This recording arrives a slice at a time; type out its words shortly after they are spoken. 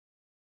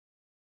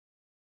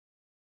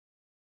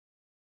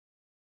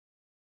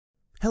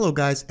Hello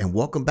guys, and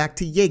welcome back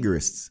to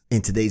Yeagerists.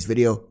 In today's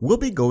video, we'll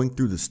be going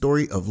through the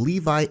story of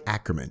Levi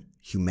Ackerman,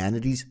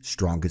 humanity's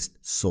strongest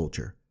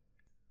soldier.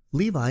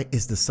 Levi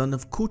is the son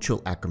of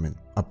𝐻𝐞𝐲 Ackerman,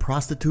 a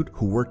prostitute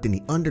who worked in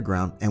the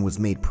underground and was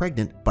made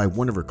pregnant by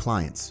one of her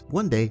clients.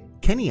 One day,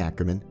 Kenny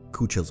Ackerman,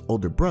 𝐻𝐞𝐲's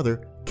older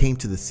brother, came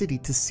to the city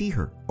to see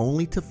her,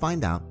 only to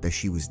find out that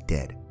she was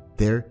dead.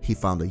 There, he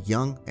found a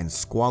young and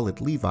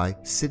squalid Levi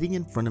sitting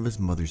in front of his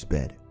mother's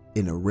bed.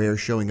 In a rare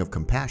showing of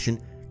compassion,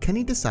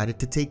 Kenny decided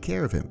to take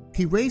care of him.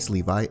 He raised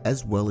Levi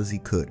as well as he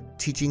could,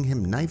 teaching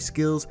him knife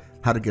skills,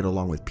 how to get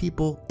along with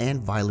people,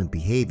 and violent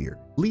behavior.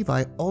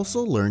 Levi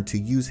also learned to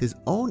use his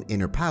own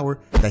inner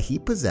power that he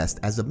possessed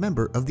as a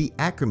member of the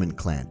Ackerman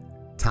clan.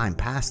 Time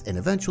passed and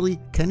eventually,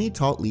 Kenny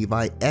taught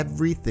Levi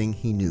everything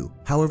he knew.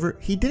 However,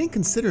 he didn't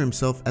consider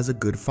himself as a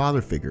good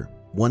father figure.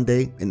 One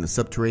day, in the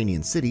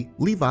subterranean city,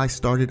 Levi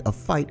started a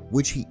fight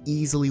which he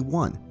easily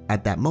won.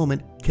 At that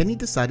moment, Kenny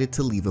decided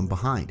to leave him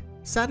behind,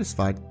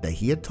 satisfied that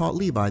he had taught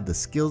Levi the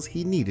skills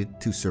he needed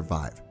to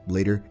survive.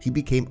 Later, he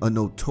became a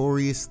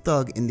notorious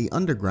thug in the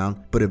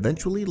underground, but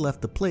eventually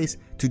left the place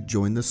to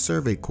join the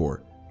Survey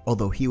Corps.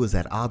 Although he was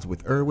at odds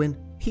with Erwin,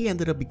 he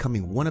ended up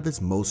becoming one of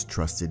his most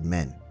trusted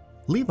men.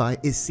 Levi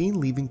is seen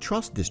leaving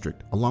Trust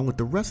District along with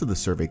the rest of the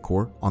Survey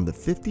Corps on the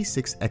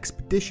 56th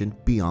expedition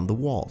beyond the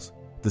walls.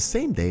 The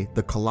same day,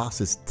 the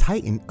Colossus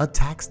Titan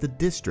attacks the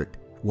district.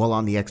 While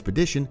on the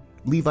expedition,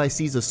 Levi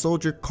sees a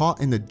soldier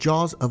caught in the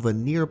jaws of a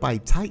nearby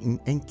Titan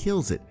and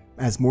kills it.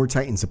 As more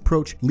Titans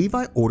approach,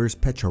 Levi orders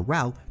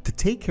𝐻𝐻𝐻𝐿 to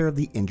take care of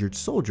the injured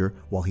soldier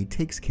while he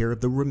takes care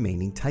of the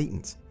remaining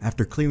Titans.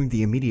 After clearing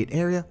the immediate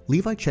area,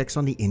 Levi checks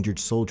on the injured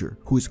soldier,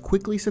 who is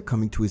quickly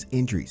succumbing to his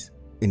injuries.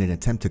 In an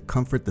attempt to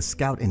comfort the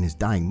scout in his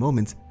dying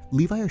moments,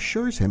 Levi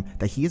assures him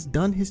that he has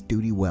done his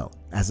duty well.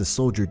 As the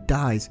soldier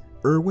dies,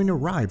 Erwin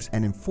arrives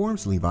and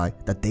informs Levi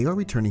that they are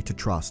returning to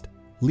Trust.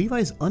 Levi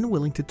is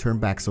unwilling to turn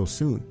back so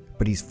soon,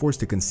 but he's forced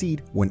to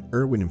concede when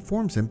Erwin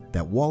informs him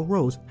that Wall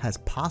Rose has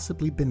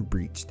possibly been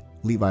breached.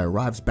 Levi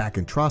arrives back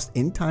in Trust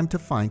in time to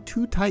find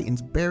two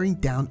Titans bearing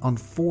down on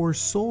 4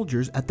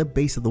 soldiers at the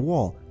base of the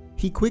wall.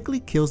 He quickly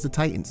kills the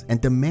Titans and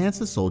demands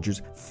the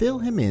soldiers fill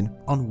him in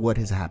on what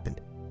has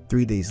happened.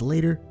 3 days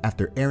later,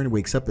 after Aaron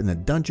wakes up in the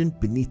dungeon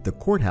beneath the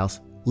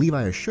courthouse,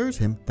 Levi assures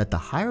him that the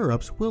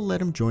higher-ups will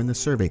let him join the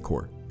Survey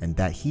Corps, and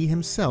that he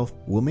himself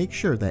will make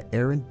sure that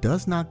Aaron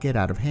does not get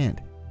out of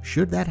hand.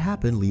 Should that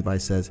happen, Levi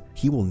says,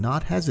 he will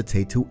not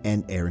hesitate to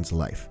end Aaron's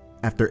life.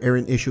 After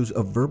Aaron issues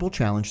a verbal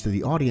challenge to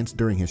the audience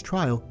during his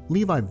trial,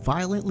 Levi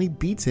violently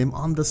beats him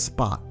on the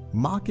spot,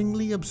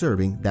 mockingly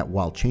observing that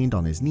while chained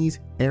on his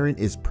knees, Aaron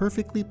is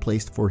perfectly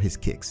placed for his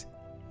kicks.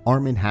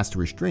 Armin has to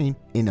restrain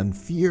an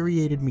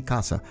infuriated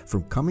Mikasa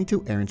from coming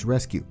to Aaron's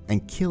rescue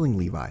and killing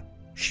Levi.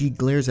 She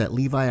glares at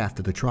Levi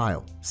after the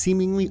trial,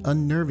 seemingly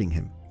unnerving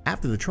him.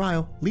 After the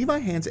trial, Levi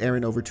hands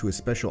Aaron over to a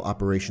special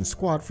operations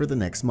squad for the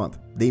next month.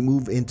 They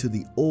move into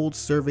the old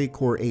Survey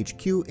Corps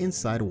HQ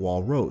inside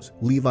Wall Rose.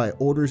 Levi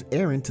orders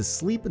Aaron to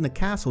sleep in the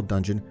castle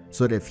dungeon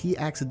so that if he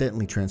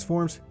accidentally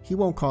transforms, he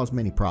won't cause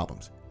many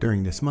problems.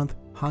 During this month,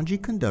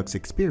 Hanji conducts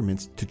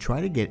experiments to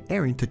try to get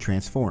Aaron to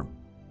transform.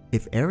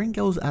 If Aaron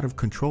goes out of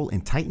control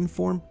in Titan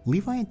form,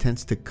 Levi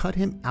intends to cut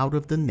him out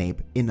of the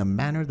nape in a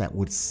manner that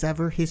would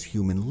sever his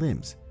human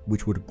limbs,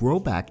 which would grow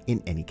back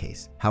in any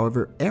case.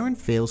 However, Aaron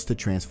fails to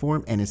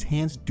transform and his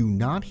hands do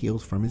not heal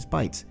from his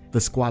bites.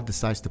 The squad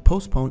decides to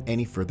postpone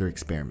any further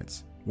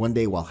experiments. One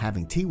day while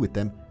having tea with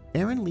them,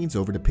 Aaron leans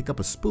over to pick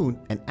up a spoon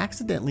and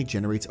accidentally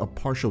generates a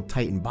partial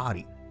Titan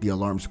body. The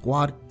alarmed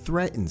squad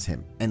threatens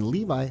him and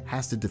Levi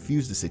has to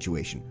defuse the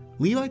situation.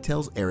 Levi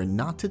tells Aaron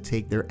not to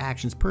take their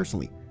actions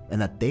personally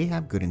and that they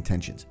have good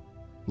intentions.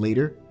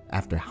 Later,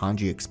 after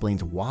Hanji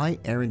explains why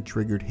Aaron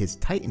triggered his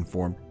Titan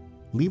form,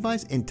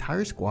 Levi's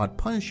entire squad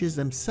punishes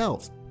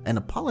themselves and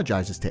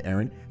apologizes to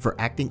Aaron for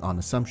acting on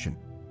assumption.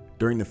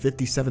 During the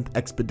 57th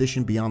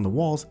expedition beyond the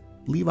walls,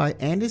 Levi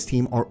and his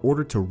team are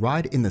ordered to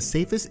ride in the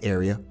safest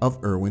area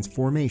of Erwin's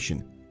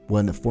formation.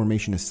 When the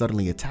formation is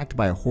suddenly attacked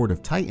by a horde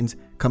of Titans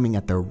coming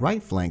at their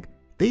right flank,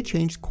 they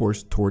change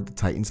course toward the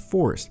Titans'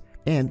 forest,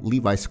 and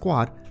Levi's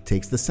squad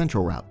takes the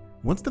central route.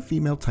 Once the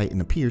female Titan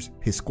appears,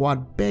 his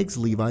squad begs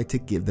Levi to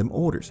give them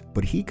orders,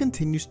 but he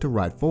continues to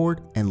ride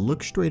forward and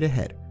look straight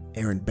ahead.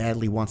 Aaron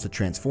badly wants to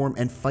transform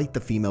and fight the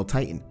female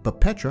Titan,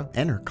 but Petra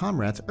and her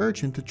comrades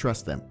urge him to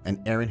trust them,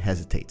 and Aaron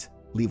hesitates.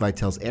 Levi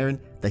tells Aaron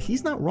that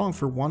he's not wrong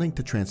for wanting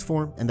to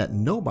transform and that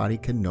nobody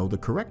can know the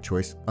correct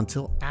choice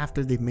until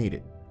after they've made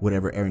it.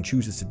 Whatever Aaron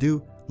chooses to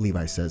do,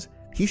 Levi says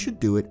he should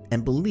do it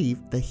and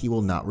believe that he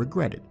will not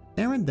regret it.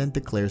 Aaron then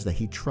declares that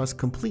he trusts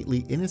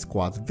completely in his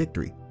squad's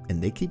victory,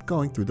 and they keep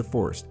going through the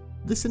forest.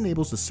 This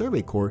enables the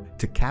Survey Corps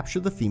to capture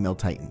the female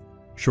Titan.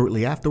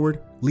 Shortly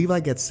afterward, Levi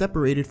gets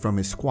separated from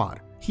his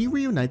squad. He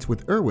reunites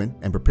with Erwin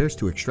and prepares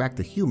to extract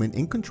the human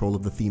in control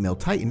of the female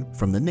Titan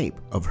from the nape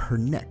of her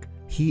neck.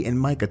 He and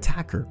Mike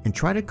attack her and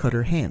try to cut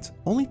her hands,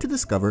 only to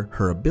discover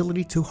her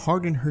ability to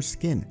harden her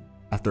skin.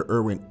 After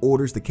Erwin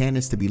orders the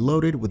cannons to be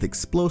loaded with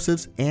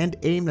explosives and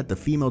aimed at the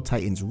female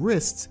Titan's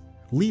wrists,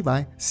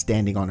 Levi,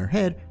 standing on her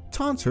head,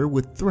 taunts her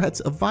with threats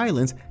of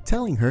violence,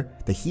 telling her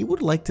that he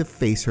would like to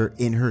face her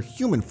in her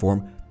human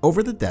form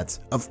over the deaths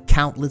of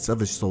countless of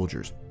his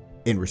soldiers.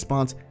 In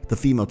response, the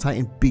female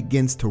Titan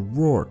begins to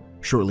roar.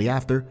 Shortly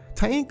after,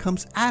 Titan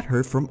comes at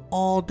her from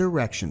all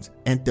directions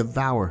and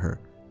devour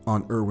her.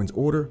 On Erwin's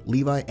order,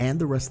 Levi and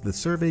the rest of the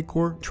Survey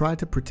Corps try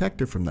to protect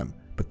her from them,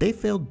 but they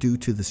fail due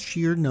to the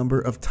sheer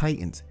number of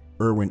Titans.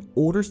 Erwin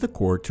orders the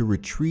Corps to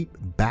retreat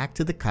back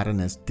to the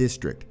𝐻𝐸𝐴𝐻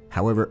district.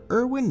 However,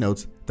 Erwin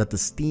notes that the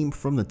steam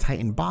from the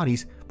Titan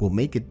bodies will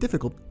make it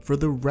difficult for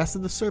the rest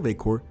of the Survey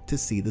Corps to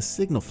see the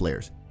signal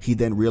flares. He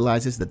then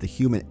realizes that the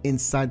human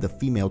inside the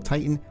female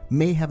Titan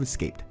may have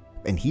escaped,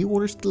 and he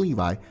orders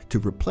Levi to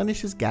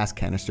replenish his gas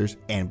canisters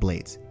and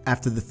blades.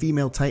 After the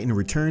female Titan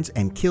returns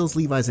and kills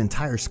Levi's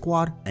entire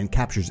squad and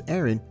captures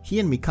Eren, he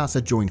and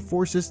Mikasa join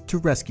forces to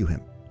rescue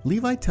him.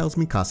 Levi tells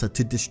Mikasa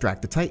to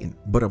distract the Titan,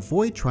 but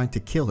avoid trying to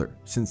kill her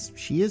since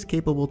she is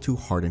capable to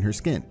harden her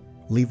skin.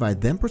 Levi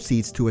then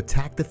proceeds to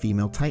attack the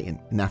female Titan,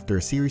 and after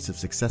a series of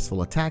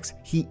successful attacks,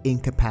 he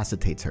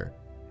incapacitates her.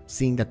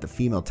 Seeing that the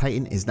female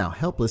Titan is now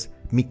helpless,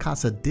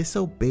 Mikasa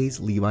disobeys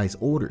Levi's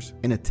orders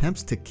and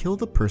attempts to kill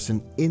the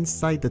person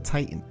inside the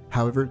Titan.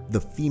 However,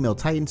 the female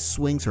Titan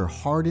swings her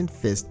hardened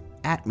fist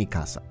at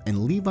Mikasa,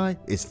 and Levi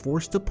is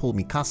forced to pull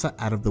Mikasa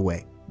out of the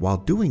way. While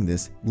doing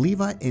this,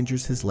 Levi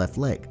injures his left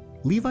leg.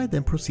 Levi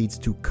then proceeds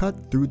to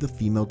cut through the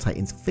female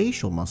Titan's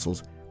facial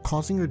muscles,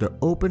 causing her to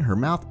open her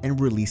mouth and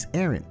release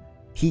Eren.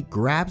 He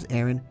grabs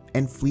Eren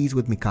and flees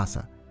with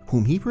Mikasa,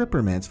 whom he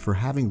reprimands for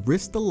having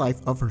risked the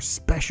life of her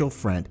special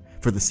friend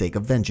for the sake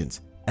of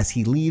vengeance. As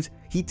he leaves,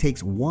 he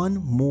takes one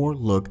more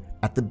look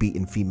at the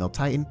beaten female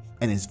Titan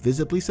and is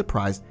visibly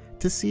surprised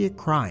to see it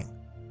crying.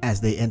 As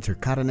they enter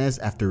𝐻𝐸𝐴𝐻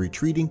after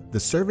retreating, the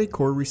Survey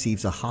Corps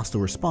receives a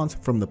hostile response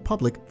from the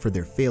public for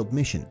their failed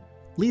mission.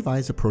 Levi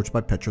is approached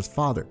by Petra's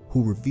father,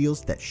 who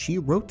reveals that she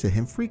wrote to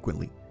him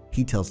frequently.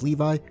 He tells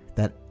Levi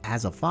that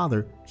as a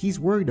father, he's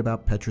worried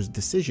about Petra's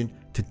decision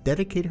to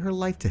dedicate her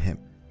life to him,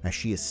 as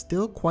she is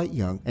still quite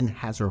young and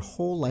has her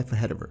whole life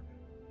ahead of her.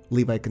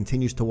 Levi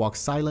continues to walk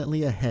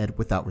silently ahead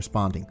without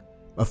responding.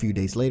 A few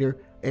days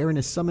later, Eren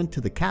is summoned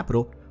to the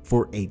capital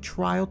for a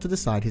trial to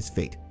decide his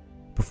fate.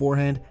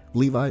 Beforehand,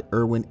 Levi,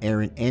 Erwin,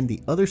 Eren, and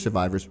the other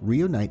survivors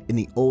reunite in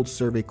the old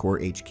Survey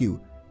Corps HQ.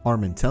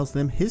 Armin tells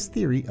them his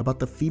theory about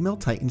the female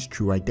Titan's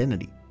true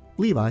identity.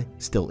 Levi,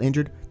 still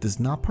injured, does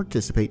not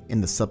participate in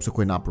the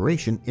subsequent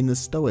operation in the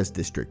𝐻𝐸𝐴𝐻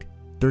district.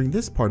 During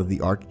this part of the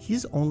arc, he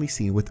is only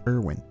seen with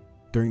Erwin.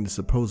 During the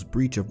supposed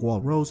breach of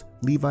Wall Rose,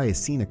 Levi is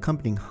seen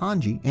accompanying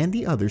Hanji and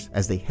the others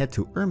as they head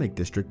to 𝐸𝐵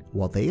district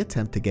while they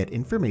attempt to get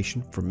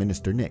information from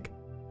Minister Nick.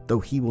 Though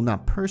he will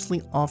not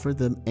personally offer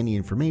them any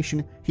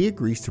information, he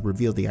agrees to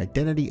reveal the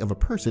identity of a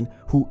person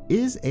who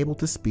is able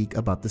to speak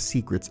about the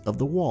secrets of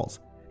the walls,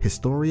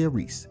 Historia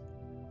Res.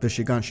 The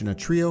Shiganshina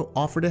trio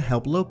offer to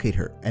help locate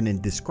her, and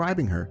in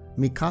describing her,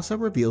 Mikasa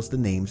reveals the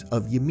names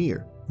of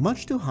Ymir,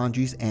 much to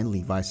Hanji's and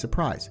Levi's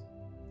surprise.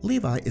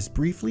 Levi is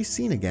briefly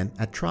seen again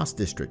at Trost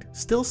district,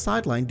 still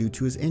sidelined due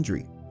to his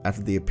injury.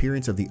 After the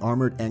appearance of the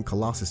armored and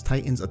Colossus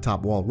Titans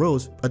atop Wall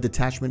Rose, a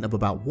detachment of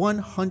about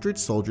 100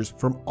 soldiers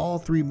from all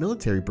three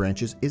military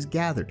branches is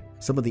gathered.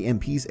 Some of the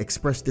MPs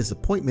express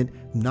disappointment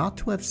not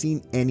to have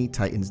seen any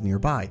Titans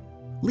nearby.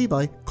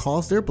 Levi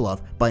calls their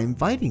bluff by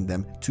inviting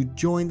them to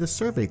join the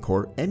Survey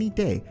Corps any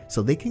day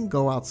so they can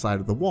go outside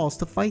of the walls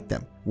to fight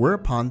them,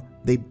 whereupon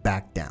they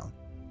back down.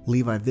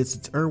 Levi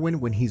visits Erwin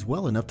when he's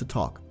well enough to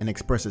talk and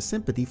expresses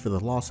sympathy for the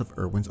loss of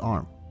Erwin's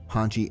arm.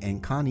 Hanji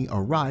and Connie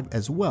arrive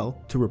as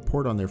well to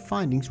report on their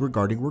findings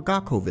regarding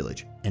Rogako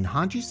village, and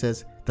Hanji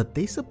says that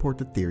they support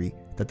the theory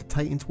that the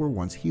Titans were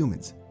once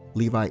humans.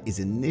 Levi is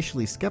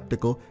initially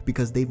skeptical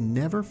because they've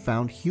never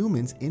found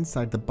humans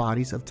inside the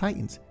bodies of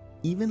Titans,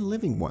 even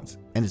living ones,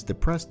 and is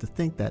depressed to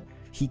think that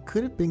he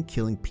could have been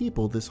killing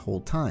people this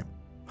whole time.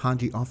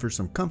 Hanji offers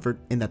some comfort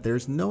in that there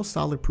is no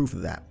solid proof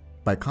of that.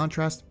 By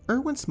contrast,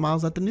 Erwin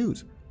smiles at the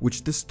news,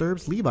 which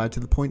disturbs Levi to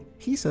the point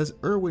he says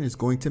Erwin is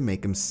going to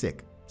make him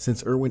sick.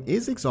 Since Erwin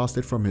is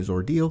exhausted from his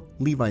ordeal,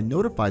 Levi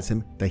notifies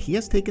him that he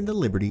has taken the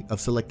liberty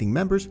of selecting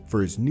members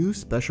for his new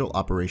Special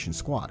Operations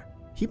Squad.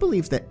 He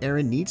believes that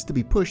Eren needs to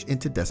be pushed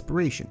into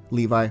desperation.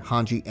 Levi,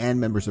 Hanji, and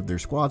members of their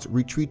squads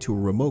retreat to a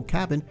remote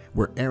cabin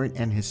where Eren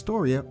and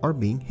Historia are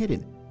being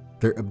hidden.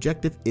 Their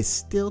objective is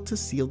still to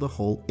seal the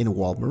hole in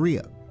Wall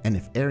Maria, and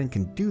if Eren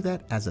can do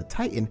that as a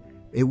Titan,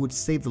 it would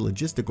save the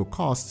logistical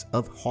costs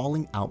of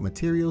hauling out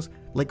materials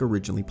like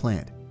originally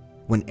planned.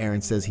 When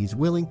Eren says he's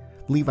willing,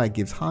 Levi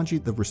gives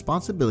Hanji the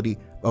responsibility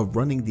of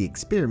running the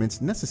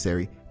experiments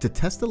necessary to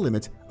test the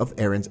limits of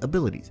Eren's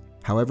abilities.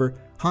 However,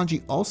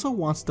 Hanji also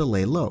wants to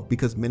lay low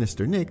because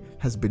Minister Nick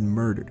has been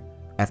murdered.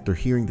 After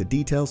hearing the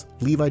details,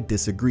 Levi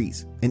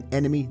disagrees. An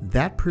enemy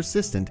that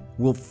persistent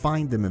will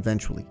find them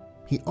eventually.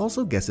 He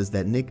also guesses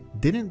that Nick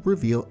didn't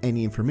reveal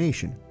any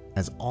information,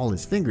 as all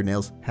his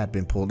fingernails had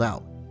been pulled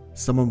out.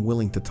 Someone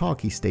willing to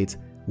talk, he states,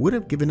 would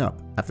have given up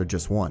after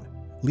just one.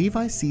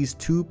 Levi sees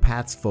two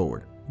paths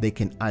forward. They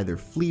can either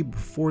flee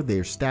before they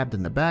are stabbed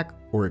in the back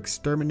or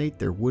exterminate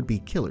their would-be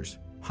killers.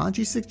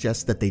 Hanji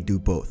suggests that they do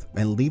both,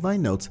 and Levi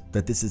notes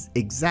that this is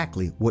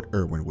exactly what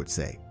Erwin would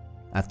say.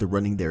 After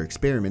running their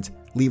experiments,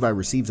 Levi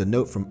receives a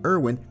note from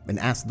Erwin and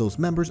asks those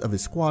members of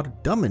his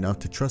squad dumb enough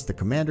to trust the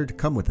commander to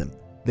come with him.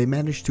 They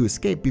manage to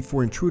escape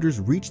before intruders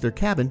reach their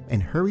cabin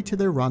and hurry to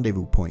their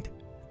rendezvous point.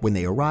 When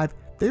they arrive,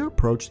 they are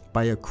approached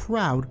by a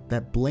crowd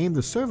that blame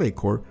the Survey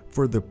Corps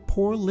for the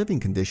poor living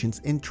conditions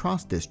in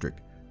𝐶𝐸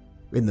district.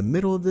 In the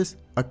middle of this,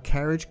 a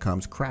carriage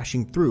comes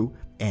crashing through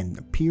and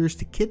appears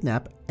to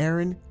kidnap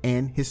Aaron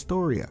and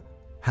Historia.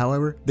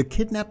 However, the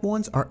kidnapped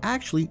ones are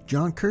actually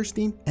John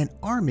Kirstein and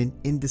Armin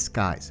in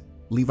disguise.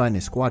 Levi and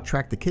his squad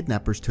track the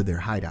kidnappers to their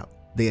hideout.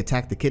 They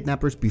attack the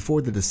kidnappers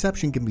before the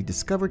deception can be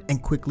discovered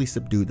and quickly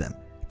subdue them.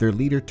 Their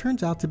leader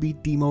turns out to be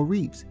Demo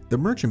Reeves, the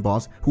merchant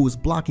boss who was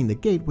blocking the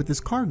gate with his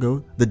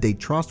cargo the day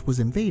𝐶𝐸 was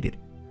invaded.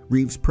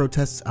 Reeves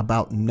protests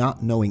about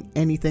not knowing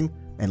anything,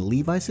 and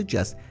Levi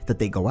suggests that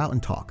they go out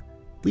and talk.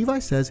 Levi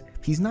says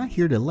he's not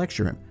here to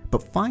lecture him,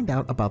 but find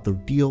out about the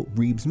deal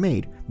Reeves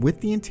made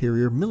with the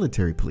interior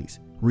military police.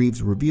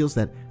 Reeves reveals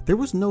that there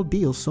was no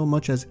deal so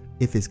much as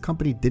if his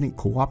company didn't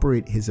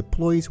cooperate, his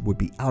employees would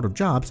be out of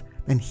jobs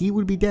and he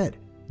would be dead.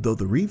 Though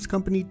the Reeves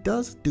company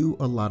does do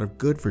a lot of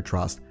good for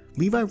𝐶𝐸,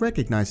 Levi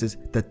recognizes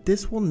that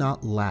this will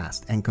not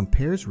last and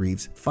compares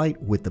Reeves'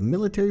 fight with the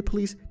military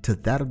police to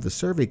that of the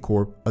Survey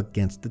Corps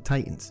against the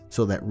Titans.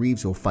 So that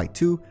Reeves will fight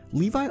too,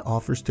 Levi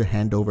offers to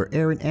hand over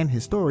Aaron and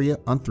Historia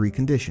on 3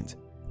 conditions.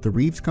 The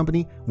Reeves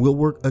company will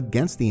work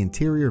against the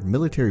interior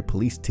military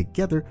police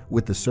together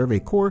with the Survey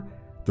Corps.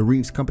 The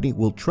Reeves company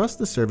will trust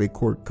the Survey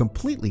Corps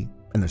completely,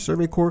 and the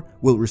Survey Corps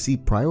will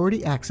receive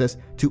priority access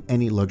to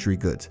any luxury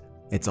goods.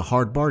 It's a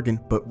hard bargain,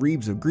 but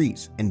Reeves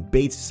agrees and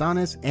baits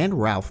𝐶𝐸 and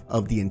Ralph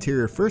of the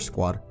Interior First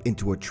Squad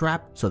into a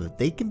trap so that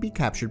they can be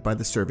captured by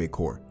the Survey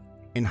Corps.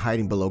 In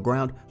hiding below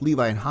ground,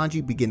 Levi and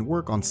Hanji begin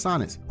work on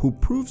𝐶𝐸, who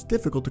proves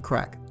difficult to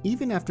crack,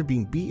 even after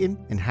being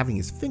beaten and having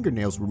his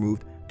fingernails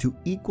removed to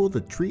equal the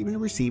treatment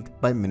received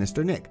by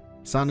Minister Nick.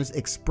 𝐶𝐸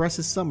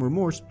expresses some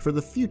remorse for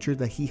the future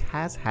that he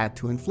has had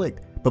to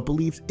inflict, but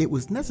believes it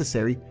was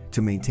necessary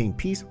to maintain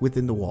peace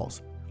within the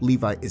walls.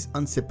 Levi is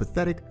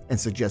unsympathetic and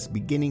suggests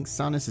beginning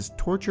𝐶𝐸's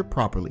torture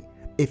properly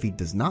if he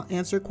does not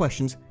answer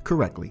questions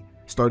correctly,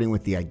 starting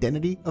with the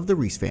identity of the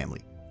Reese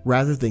family.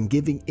 Rather than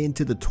giving in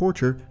to the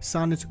torture,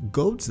 𝐶𝐸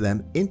goads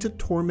them into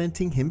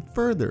tormenting him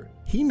further.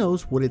 He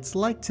knows what it's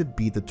like to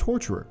be the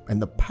torturer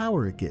and the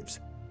power it gives.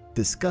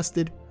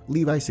 Disgusted,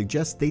 Levi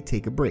suggests they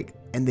take a break,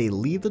 and they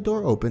leave the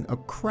door open a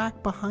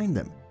crack behind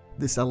them.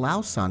 This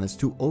allows 𝐶𝐸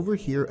to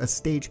overhear a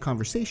staged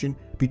conversation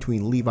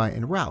between Levi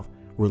and Ralph,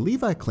 where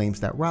Levi claims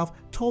that Ralph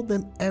told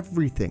them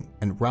everything,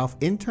 and Ralph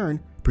in turn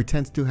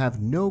pretends to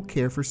have no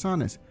care for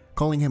𝐶𝐸,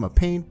 calling him a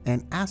pain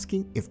and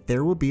asking if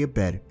there will be a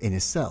bed in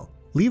his cell.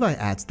 Levi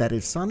adds that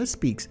if 𝐶𝐸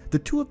speaks, the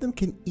two of them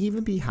can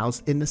even be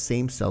housed in the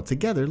same cell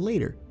together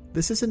later.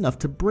 This is enough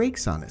to break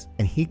𝐶𝐸,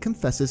 and he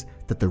confesses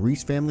that the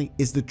Reese family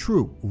is the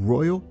true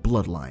royal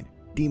bloodline.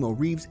 Demo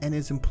Reeves and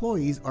his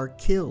employees are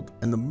killed,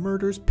 and the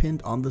murders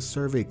pinned on the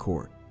Survey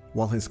Corps.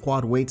 While his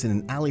squad waits in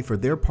an alley for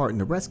their part in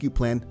the rescue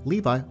plan,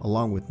 Levi,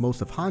 along with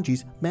most of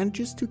Hanji's,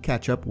 manages to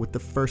catch up with the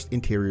 1st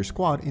Interior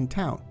Squad in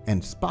town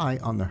and spy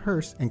on the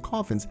hearse and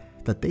coffins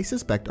that they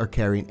suspect are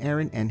carrying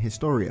Aaron and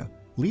Historia.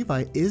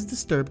 Levi is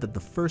disturbed that the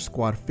 1st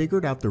Squad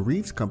figured out the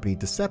Reeves Company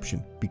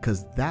deception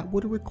because that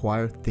would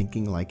require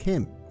thinking like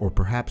him, or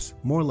perhaps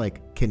more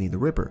like Kenny the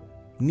Ripper.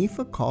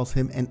 Nifa calls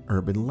him an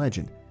urban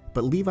legend,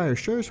 but Levi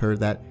assures her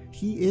that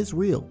he is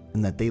real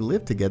and that they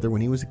lived together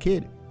when he was a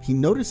kid. He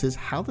notices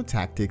how the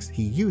tactics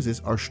he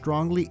uses are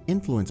strongly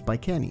influenced by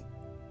Kenny.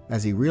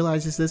 As he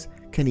realizes this,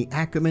 Kenny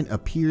Ackerman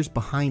appears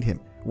behind him,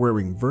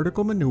 wearing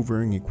vertical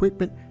maneuvering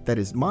equipment that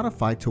is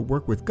modified to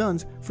work with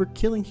guns for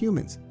killing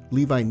humans.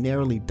 Levi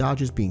narrowly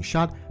dodges being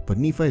shot, but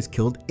Nifa is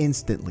killed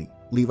instantly.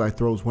 Levi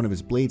throws one of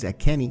his blades at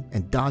Kenny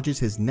and dodges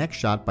his next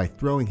shot by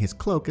throwing his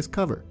cloak as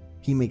cover.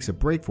 He makes a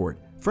break for it,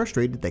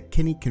 frustrated that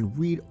Kenny can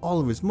read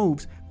all of his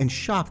moves and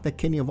shocked that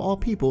Kenny of all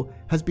people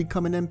has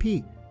become an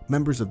MP.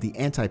 Members of the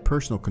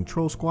anti-personal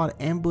control squad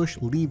ambush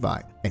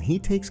Levi, and he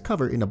takes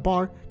cover in a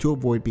bar to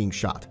avoid being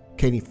shot.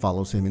 Kenny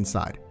follows him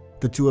inside.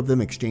 The two of them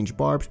exchange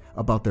barbs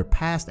about their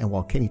past, and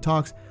while Kenny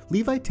talks,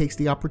 Levi takes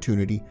the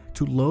opportunity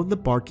to load the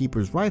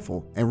barkeeper's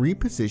rifle and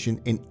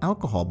reposition an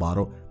alcohol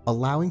bottle,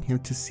 allowing him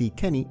to see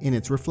Kenny in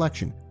its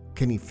reflection.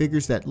 Kenny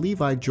figures that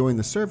Levi joined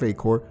the Survey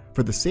Corps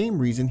for the same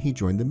reason he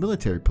joined the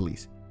military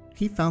police.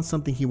 He found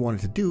something he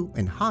wanted to do,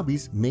 and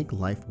hobbies make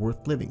life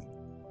worth living.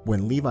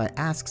 When Levi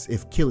asks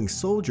if killing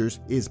soldiers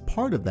is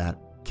part of that,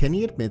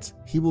 Kenny admits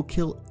he will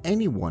kill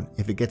anyone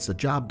if it gets the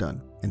job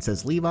done, and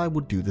says Levi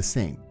would do the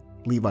same.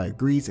 Levi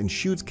agrees and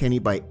shoots Kenny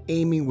by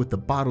aiming with the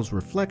bottle's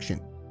reflection.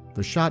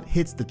 The shot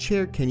hits the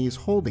chair Kenny is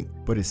holding,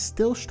 but is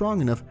still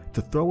strong enough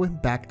to throw him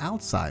back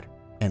outside,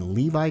 and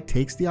Levi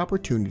takes the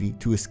opportunity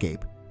to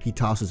escape. He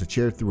tosses a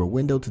chair through a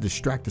window to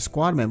distract the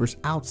squad members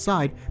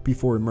outside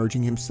before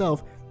emerging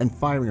himself and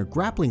firing a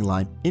grappling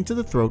line into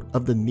the throat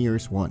of the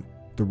nearest one.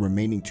 The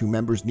remaining 2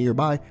 members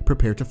nearby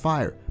prepare to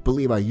fire, but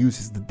Levi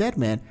uses the dead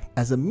man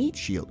as a meat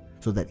shield,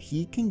 so that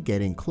he can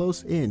get in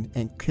close in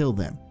and kill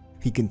them.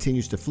 He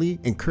continues to flee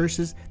and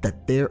curses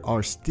that there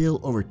are still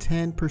over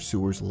 10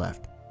 pursuers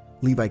left.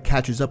 Levi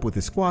catches up with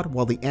his squad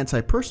while the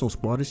anti-personal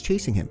squad is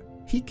chasing him.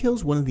 He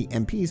kills one of the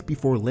MPs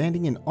before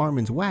landing in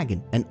Armin's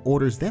wagon and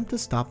orders them to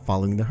stop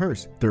following the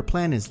hearse. Their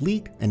plan is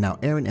leaked, and now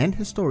Aaron and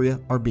Historia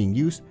are being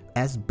used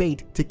as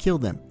bait to kill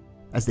them.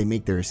 As they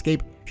make their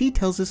escape, he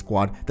tells his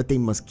squad that they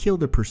must kill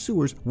the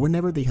pursuers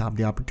whenever they have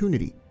the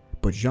opportunity.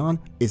 But Jean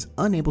is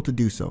unable to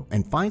do so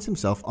and finds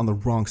himself on the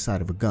wrong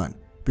side of a gun.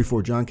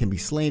 Before Jean can be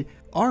slain,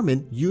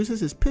 Armin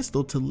uses his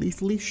pistol to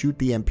lethally shoot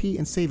the MP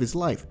and save his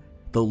life.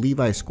 Though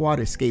Levi's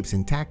squad escapes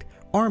intact,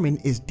 Armin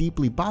is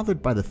deeply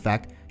bothered by the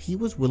fact he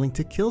was willing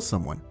to kill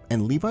someone,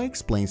 and Levi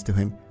explains to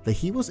him that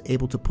he was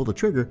able to pull the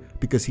trigger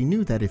because he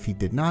knew that if he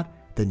did not,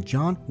 then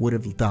John would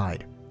have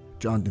died.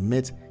 John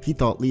admits he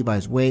thought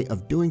Levi's way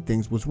of doing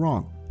things was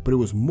wrong, but it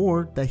was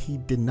more that he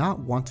did not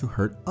want to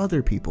hurt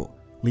other people.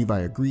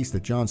 Levi agrees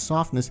that John's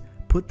softness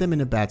put them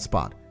in a bad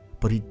spot,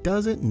 but he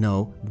doesn't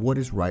know what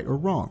is right or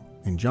wrong,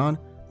 and John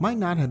might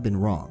not have been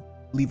wrong.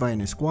 Levi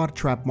and his squad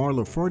trap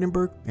Marlo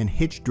Freudenberg and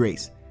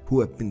𝐻𝐻𝐻𝐷race, who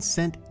have been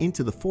sent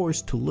into the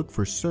forest to look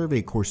for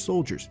Survey Corps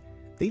soldiers.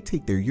 They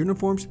take their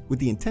uniforms with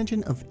the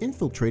intention of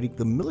infiltrating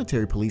the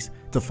military police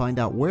to find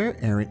out where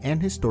Aaron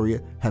and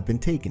Historia have been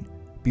taken.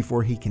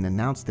 Before he can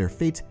announce their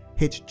fates,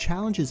 𝐻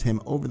challenges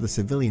him over the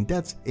civilian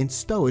deaths in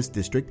Stoa's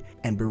district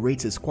and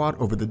berates his squad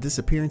over the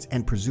disappearance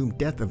and presumed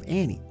death of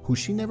Annie, who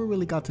she never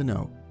really got to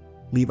know.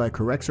 Levi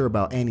corrects her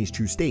about Annie's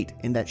true state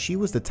in that she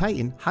was the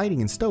Titan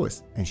hiding in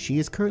Stoas, and she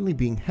is currently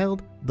being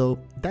held, though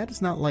that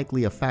is not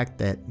likely a fact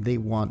that they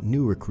want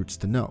new recruits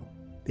to know.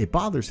 It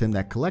bothers him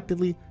that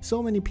collectively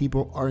so many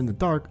people are in the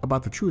dark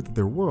about the truth of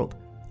their world.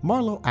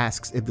 Marlo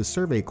asks if the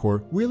Survey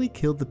Corps really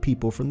killed the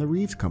people from the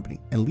Reeves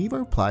Company, and Levi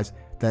replies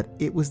that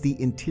it was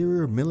the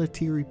Interior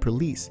Military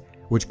Police,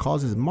 which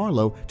causes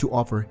Marlo to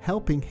offer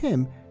helping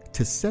him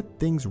to set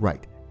things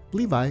right.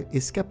 Levi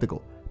is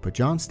skeptical, but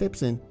John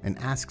steps in and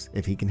asks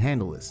if he can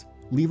handle this.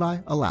 Levi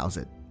allows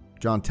it.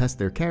 John tests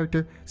their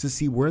character to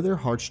see where their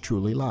hearts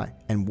truly lie,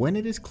 and when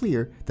it is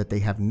clear that they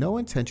have no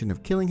intention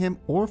of killing him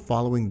or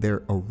following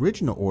their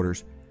original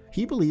orders,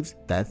 he believes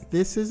that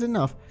this is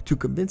enough to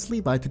convince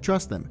Levi to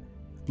trust them.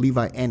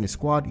 Levi and his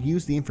squad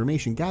use the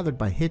information gathered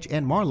by 𝐻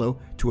and Marlo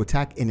to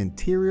attack an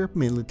Interior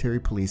Military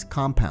Police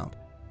compound.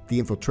 The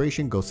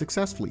infiltration goes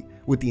successfully,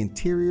 with the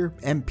Interior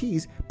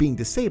MPs being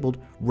disabled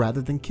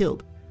rather than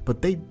killed,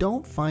 but they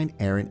don't find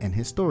Aaron and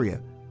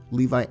Historia.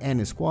 Levi and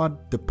his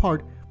squad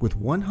depart with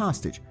one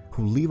hostage,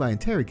 who Levi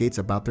interrogates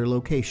about their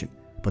location,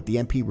 but the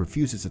MP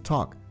refuses to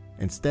talk,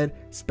 instead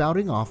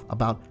spouting off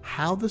about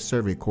how the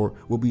Survey Corps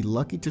will be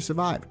lucky to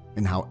survive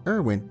and how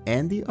Erwin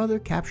and the other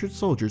captured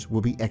soldiers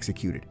will be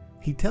executed.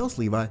 He tells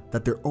Levi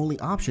that their only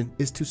option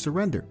is to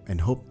surrender and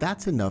hope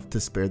that's enough to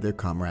spare their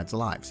comrades'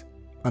 lives.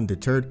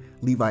 Undeterred,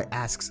 Levi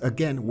asks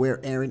again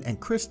where Aaron and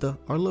Krista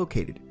are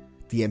located.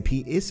 The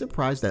MP is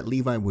surprised that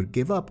Levi would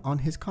give up on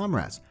his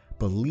comrades,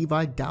 but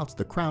Levi doubts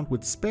the Crown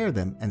would spare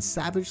them and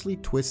savagely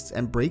twists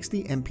and breaks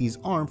the MP's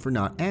arm for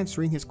not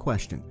answering his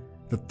question.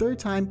 The third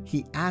time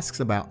he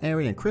asks about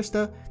Aaron and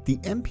Krista, the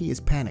MP is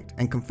panicked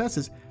and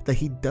confesses that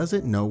he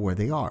doesn't know where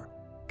they are.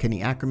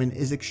 Kenny Ackerman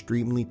is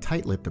extremely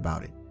tight-lipped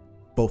about it.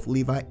 Both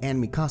Levi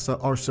and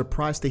Mikasa are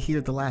surprised to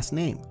hear the last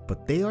name,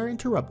 but they are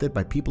interrupted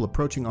by people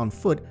approaching on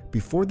foot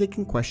before they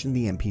can question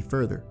the MP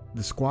further.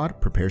 The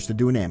squad prepares to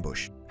do an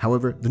ambush.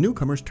 However, the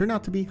newcomers turn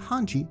out to be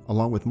Hanji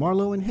along with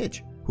Marlo and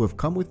𝐻, who have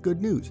come with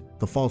good news.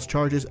 The false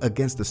charges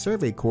against the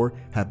Survey Corps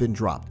have been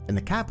dropped, and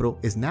the capital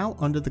is now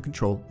under the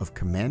control of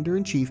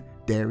Commander-in-Chief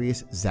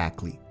Darius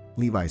Zackley.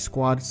 Levi's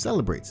squad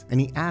celebrates, and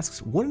he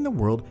asks what in the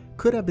world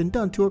could have been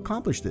done to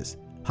accomplish this.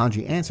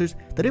 Hanji answers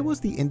that it was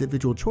the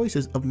individual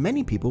choices of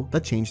many people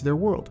that changed their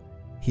world.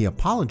 He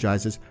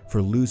apologizes for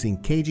losing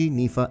Keiji,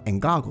 Nifa,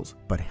 and Goggles,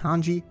 but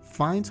Hanji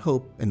finds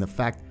hope in the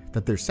fact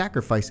that their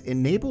sacrifice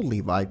enabled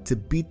Levi to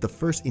beat the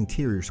first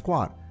Interior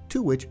squad,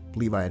 to which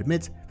Levi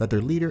admits that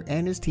their leader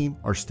and his team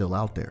are still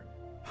out there.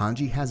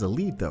 Hanji has a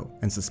lead though,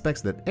 and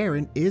suspects that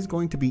Aaron is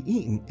going to be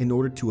eaten in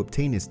order to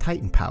obtain his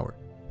Titan power.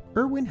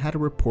 Erwin had a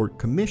report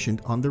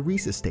commissioned on the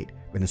Reese estate,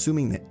 and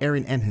assuming that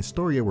Aaron and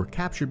Historia were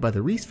captured by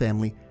the Reese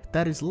family,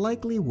 that is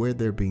likely where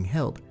they're being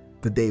held.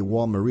 The day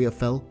Wall Maria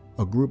fell,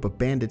 a group of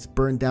bandits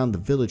burned down the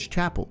village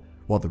chapel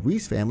while the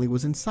Reese family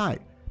was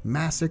inside,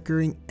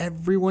 massacring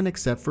everyone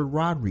except for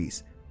Rod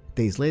Reese.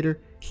 Days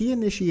later, he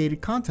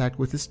initiated contact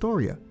with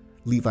Historia.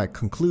 Levi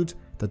concludes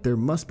that there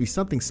must be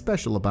something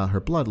special about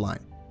her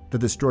bloodline. The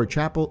destroyed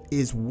chapel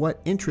is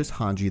what interests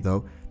Hanji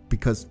though,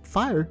 because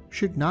fire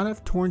should not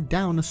have torn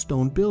down a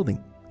stone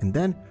building, and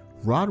then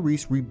Rod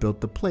Reese rebuilt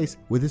the place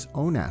with his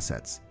own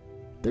assets.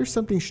 There's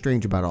something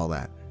strange about all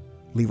that.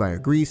 Levi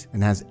agrees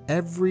and has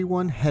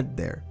everyone head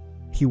there.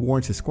 He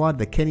warns his squad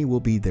that Kenny will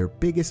be their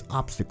biggest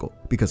obstacle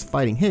because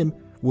fighting him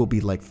will be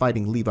like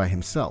fighting Levi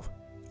himself.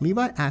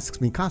 Levi asks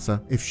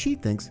Mikasa if she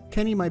thinks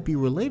Kenny might be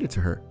related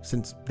to her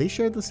since they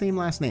share the same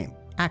last name,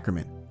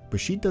 Ackerman, but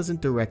she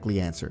doesn't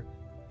directly answer.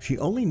 She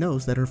only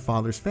knows that her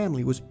father's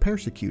family was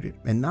persecuted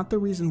and not the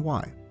reason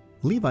why.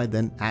 Levi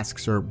then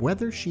asks her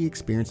whether she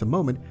experienced a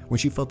moment when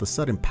she felt a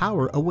sudden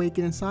power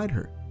awaken inside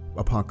her.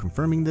 Upon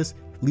confirming this,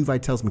 Levi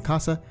tells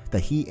Mikasa that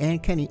he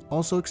and Kenny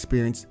also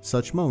experienced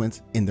such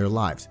moments in their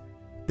lives.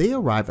 They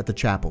arrive at the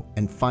chapel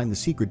and find the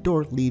secret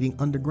door leading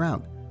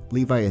underground.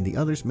 Levi and the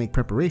others make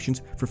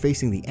preparations for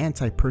facing the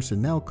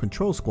anti-personnel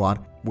control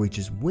squad, which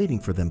is waiting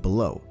for them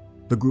below.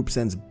 The group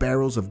sends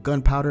barrels of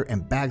gunpowder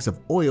and bags of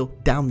oil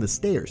down the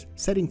stairs,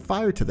 setting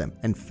fire to them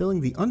and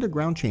filling the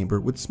underground chamber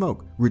with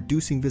smoke,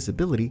 reducing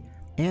visibility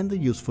and the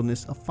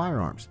usefulness of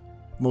firearms.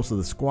 Most of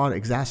the squad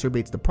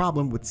exacerbates the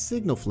problem with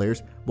signal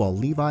flares while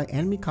Levi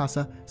and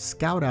Mikasa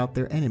scout out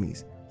their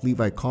enemies.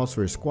 Levi calls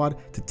for his squad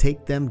to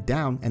take them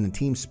down and the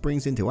team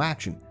springs into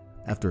action.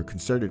 After a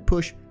concerted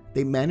push,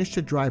 they manage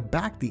to drive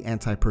back the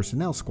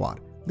anti-personnel squad.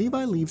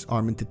 Levi leaves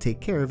Armin to take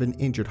care of an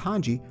injured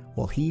Hanji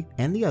while he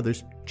and the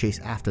others chase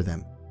after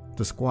them.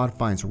 The squad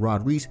finds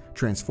Rod Reese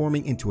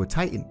transforming into a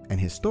Titan and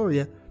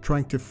Historia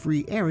trying to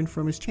free Eren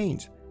from his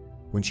chains.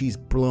 When she's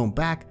blown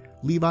back,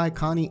 Levi,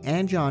 Connie,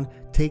 and John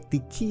take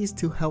the keys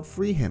to help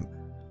free him.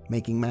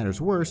 Making matters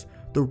worse,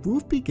 the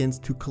roof begins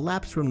to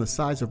collapse from the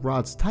size of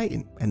Rod's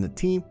Titan and the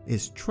team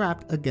is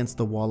trapped against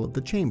the wall of the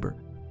chamber.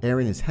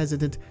 Eren is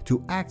hesitant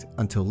to act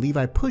until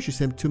Levi pushes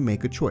him to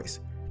make a choice,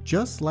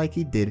 just like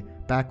he did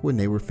back when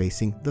they were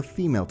facing the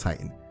female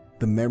Titan.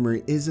 The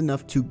memory is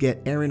enough to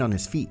get Eren on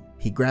his feet.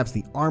 He grabs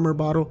the armor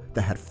bottle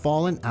that had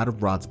fallen out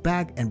of Rod's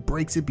bag and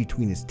breaks it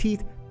between his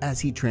teeth as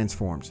he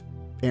transforms.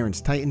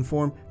 Eren's Titan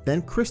form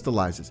then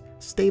crystallizes,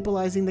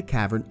 stabilizing the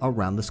cavern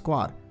around the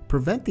squad,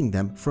 preventing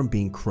them from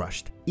being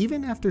crushed.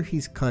 Even after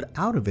he's cut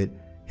out of it,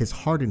 his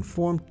hardened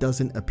form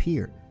doesn't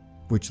appear,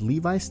 which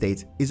Levi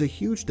states is a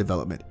huge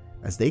development,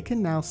 as they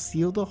can now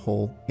seal the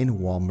hole in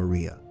Wall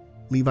Maria.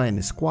 Levi and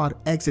his squad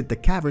exit the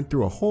cavern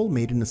through a hole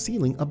made in the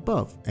ceiling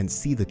above and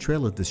see the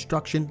trail of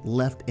destruction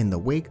left in the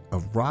wake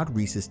of Rod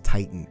Reese's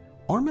Titan.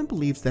 Armin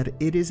believes that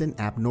it is an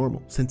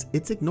abnormal since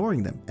it's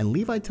ignoring them, and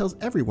Levi tells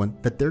everyone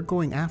that they're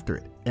going after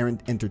it.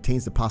 Eren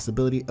entertains the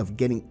possibility of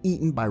getting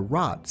eaten by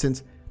Rod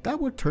since that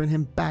would turn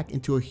him back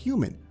into a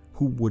human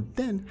who would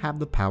then have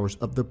the powers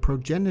of the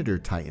progenitor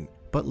Titan,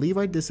 but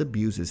Levi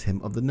disabuses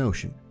him of the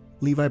notion.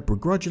 Levi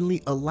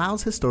begrudgingly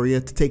allows Historia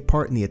to take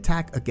part in the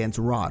attack against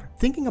Rod,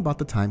 thinking about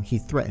the time he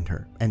threatened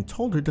her and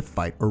told her to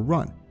fight or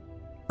run.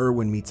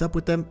 Erwin meets up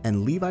with them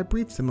and Levi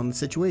briefs him on the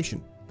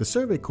situation. The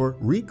Survey Corps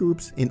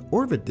regroups in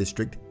Orvik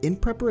District in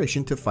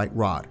preparation to fight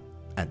Rod.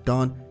 At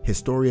dawn,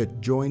 Historia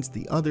joins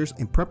the others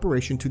in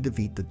preparation to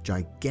defeat the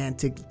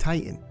gigantic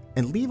Titan,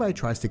 and Levi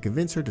tries to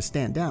convince her to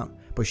stand down,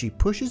 but she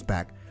pushes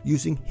back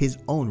using his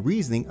own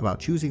reasoning about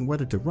choosing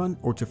whether to run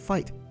or to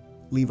fight.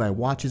 Levi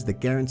watches the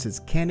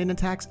garrison's cannon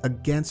attacks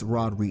against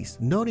Rod Reese,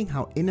 noting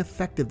how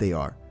ineffective they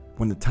are.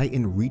 When the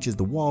Titan reaches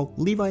the wall,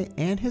 Levi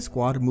and his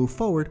squad move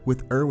forward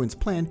with Erwin's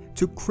plan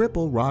to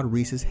cripple Rod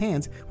Reese's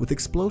hands with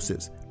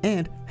explosives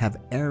and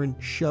have Eren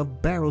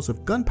shove barrels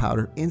of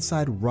gunpowder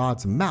inside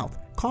Rod's mouth,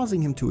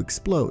 causing him to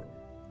explode.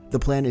 The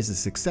plan is a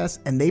success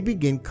and they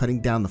begin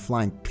cutting down the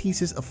flying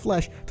pieces of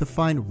flesh to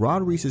find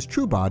Rod Reese's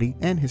true body,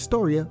 and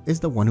Historia is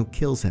the one who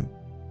kills him.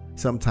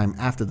 Sometime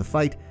after the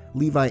fight,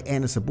 Levi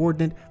and a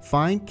subordinate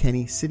find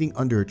Kenny sitting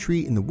under a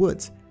tree in the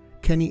woods.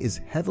 Kenny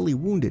is heavily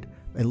wounded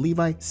and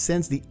Levi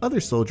sends the other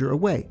soldier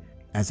away.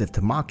 As if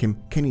to mock him,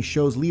 Kenny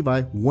shows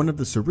Levi one of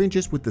the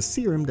syringes with the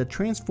serum that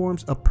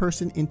transforms a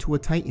person into a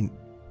Titan.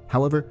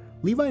 However,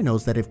 Levi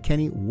knows that if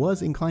Kenny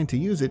was inclined to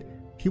use it,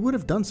 he would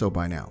have done so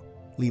by now.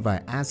 Levi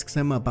asks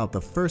him about the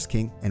first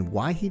king and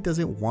why he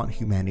doesn't want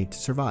humanity to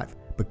survive,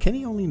 but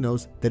Kenny only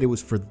knows that it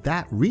was for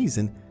that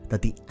reason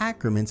that the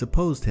Ackermans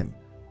opposed him.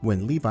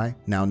 When Levi,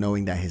 now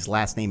knowing that his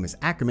last name is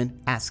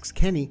Ackerman, asks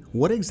Kenny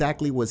what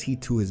exactly was he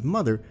to his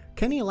mother,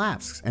 Kenny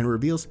laughs and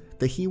reveals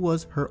that he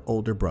was her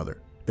older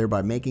brother,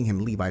 thereby making him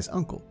Levi's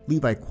uncle.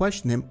 Levi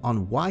questions him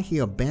on why he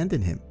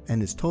abandoned him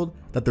and is told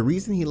that the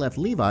reason he left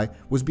Levi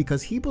was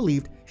because he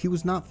believed he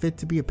was not fit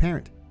to be a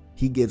parent.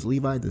 He gives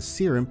Levi the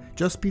serum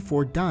just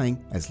before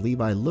dying, as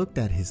Levi looked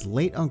at his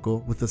late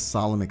uncle with a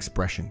solemn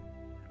expression.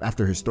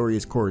 After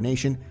Historia's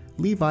coronation,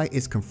 Levi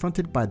is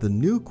confronted by the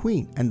new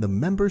queen and the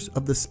members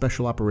of the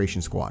Special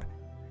Operations Squad.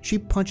 She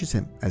punches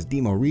him as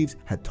Demo Reeves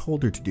had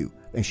told her to do,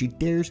 and she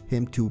dares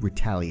him to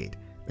retaliate.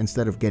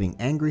 Instead of getting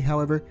angry,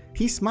 however,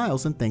 he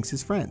smiles and thanks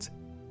his friends.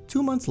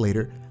 2 months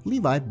later,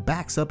 Levi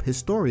backs up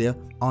Historia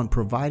on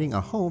providing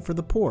a home for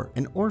the poor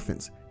and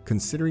orphans,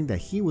 considering that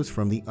he was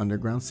from the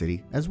underground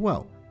city as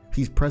well.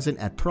 He's present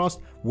at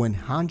Trost when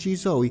Hanji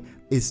Zoe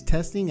is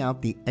testing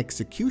out the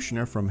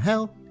executioner from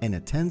Hell and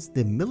attends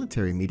the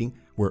military meeting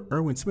where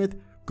Erwin Smith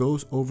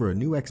goes over a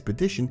new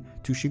expedition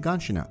to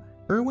Shiganshina.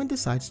 Erwin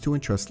decides to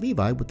entrust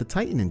Levi with the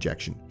Titan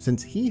injection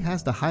since he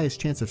has the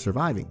highest chance of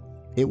surviving.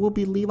 It will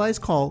be Levi's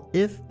call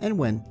if and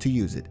when to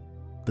use it.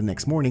 The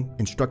next morning,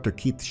 Instructor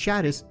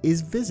𝐾𝐞𝐯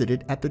is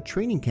visited at the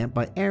training camp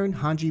by Eren,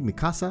 Hanji,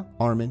 Mikasa,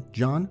 Armin,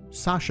 John,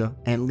 Sasha,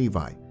 and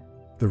Levi.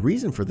 The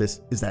reason for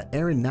this is that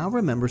Eren now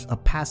remembers a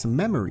past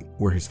memory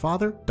where his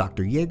father,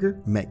 Dr.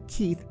 Yeager, met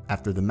Keith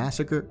after the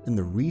massacre in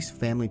the Reese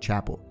family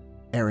chapel.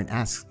 Eren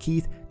asks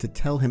Keith to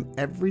tell him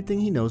everything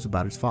he knows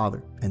about his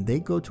father, and they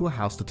go to a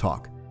house to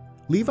talk.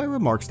 Levi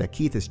remarks that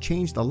Keith has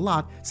changed a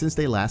lot since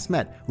they last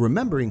met,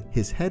 remembering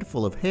his head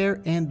full of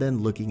hair and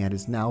then looking at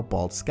his now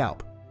bald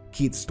scalp.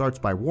 Keith starts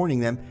by warning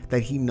them that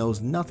he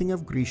knows nothing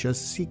of Grisha's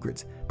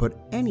secrets, but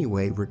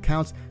anyway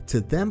recounts to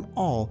them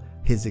all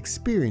his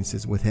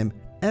experiences with him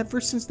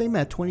ever since they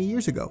met 20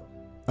 years ago,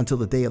 until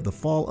the day of the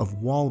fall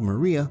of Wall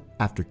Maria,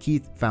 after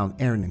Keith found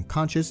Eren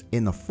unconscious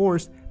in the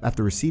forest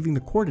after receiving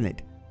the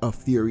coordinate. A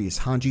furious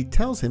Hanji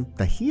tells him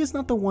that he is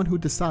not the one who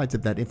decides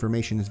if that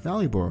information is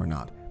valuable or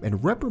not,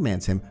 and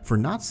reprimands him for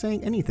not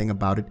saying anything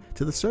about it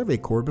to the Survey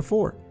Corps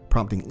before,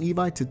 prompting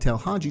Levi to tell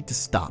Hanji to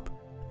stop.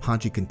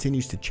 Hanji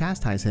continues to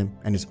chastise him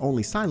and is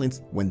only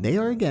silenced when they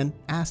are again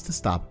asked to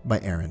stop by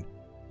Eren.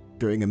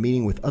 During a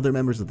meeting with other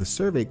members of the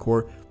Survey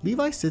Corps,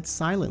 Levi sits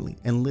silently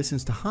and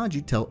listens to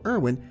Hanji tell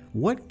Erwin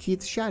what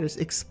𝐾𝐶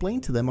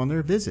explained to them on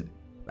their visit.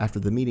 After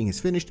the meeting is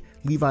finished,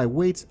 Levi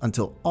waits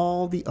until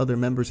all the other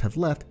members have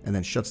left and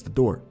then shuts the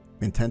door,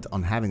 intent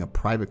on having a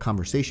private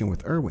conversation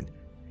with Erwin.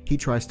 He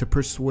tries to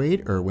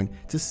persuade Erwin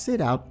to sit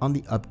out on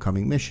the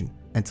upcoming mission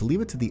and to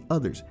leave it to the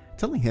others,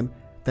 telling him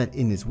that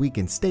in his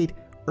weakened state,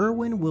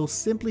 Erwin will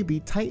simply be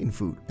Titan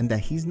food and that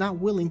he's not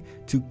willing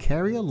to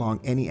carry along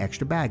any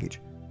extra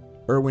baggage.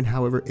 Erwin,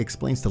 however,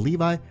 explains to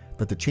Levi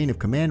that the chain of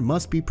command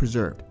must be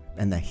preserved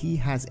and that he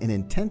has an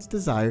intense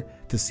desire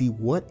to see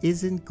what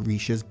is in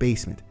Grisha's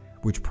basement,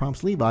 which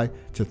prompts Levi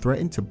to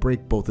threaten to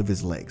break both of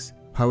his legs.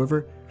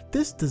 However,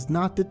 this does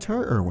not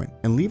deter Erwin,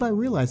 and Levi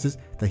realizes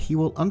that he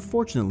will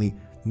unfortunately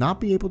not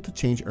be able to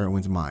change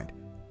Erwin's mind,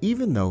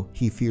 even though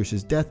he fears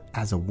his death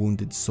as a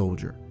wounded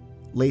soldier.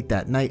 Late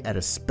that night at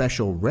a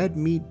special red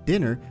meat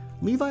dinner,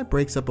 Levi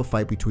breaks up a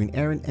fight between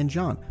Eren and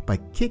John by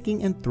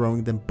kicking and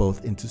throwing them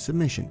both into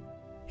submission.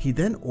 He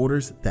then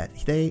orders that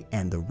they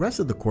and the rest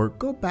of the Corps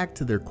go back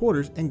to their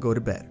quarters and go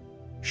to bed.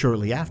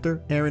 Shortly after,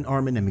 Eren,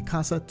 Armin, and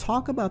Mikasa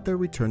talk about their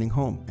returning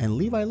home, and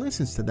Levi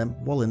listens to them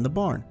while in the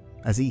barn.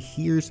 As he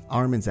hears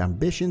Armin's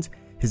ambitions,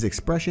 his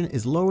expression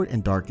is lowered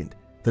and darkened.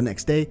 The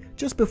next day,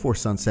 just before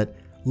sunset,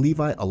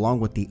 Levi, along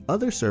with the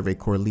other Survey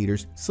Corps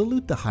leaders,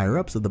 salute the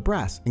higher-ups of the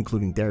brass,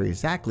 including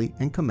Darius Zackley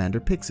and Commander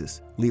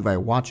Pixis. Levi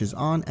watches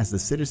on as the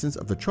citizens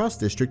of the Trust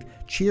District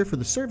cheer for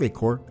the Survey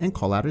Corps and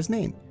call out his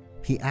name.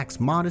 He acts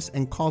modest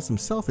and calls them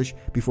selfish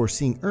before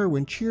seeing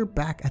Erwin cheer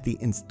back at the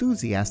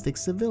enthusiastic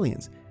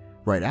civilians.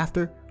 Right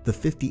after, the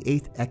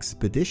 58th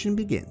expedition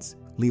begins.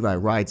 Levi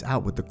rides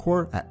out with the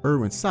Corps at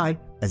Erwin's side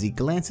as he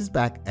glances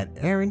back at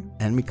Eren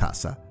and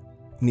Mikasa.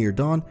 Near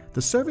dawn,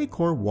 the Survey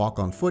Corps walk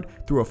on foot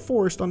through a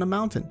forest on a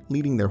mountain,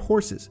 leading their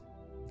horses.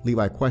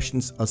 Levi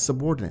questions a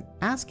subordinate,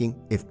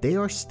 asking if they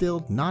are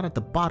still not at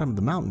the bottom of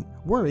the mountain,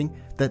 worrying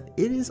that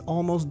it is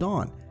almost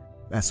dawn.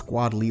 As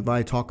Squad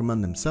Levi talk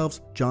among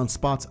themselves, John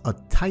spots a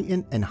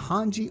Titan and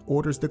Hanji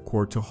orders the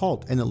Corps to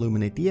halt and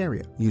illuminate the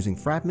area, using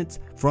fragments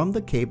from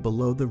the cave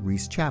below the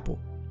Reese Chapel.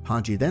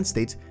 Hanji then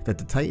states that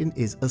the Titan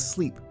is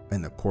asleep,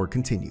 and the Corps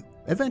continue.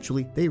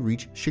 Eventually, they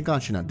reach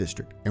Shiganshina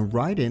district and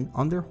ride in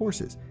on their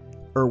horses.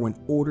 Erwin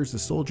orders the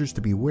soldiers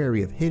to be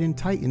wary of hidden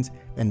Titans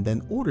and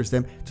then orders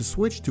them to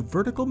switch to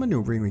vertical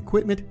maneuvering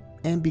equipment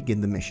and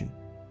begin the mission.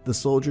 The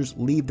soldiers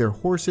leave their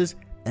horses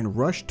and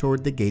rush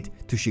toward the gate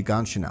to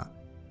Shiganshina.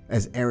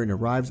 As Eren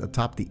arrives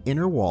atop the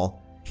inner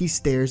wall, he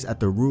stares at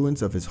the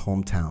ruins of his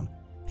hometown.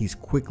 He's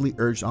quickly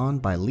urged on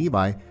by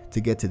Levi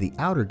to get to the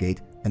outer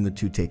gate and the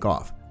two take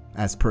off.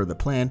 As per the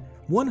plan,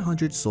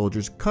 100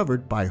 soldiers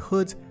covered by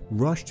hoods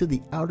rush to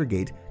the outer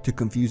gate to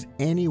confuse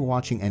any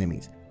watching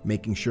enemies,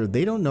 making sure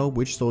they don't know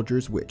which soldier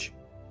is which.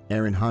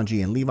 Eren,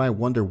 Hanji, and Levi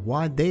wonder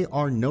why there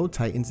are no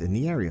Titans in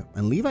the area,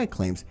 and Levi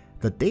claims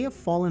that they have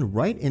fallen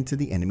right into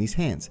the enemy's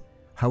hands.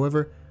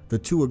 However, the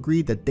two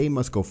agree that they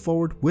must go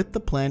forward with the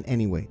plan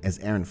anyway, as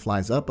Eren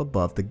flies up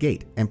above the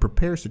gate and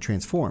prepares to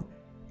transform.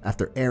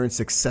 After Eren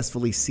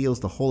successfully seals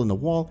the hole in the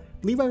wall,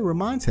 Levi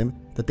reminds him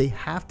that they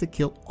have to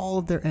kill all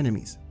of their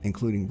enemies,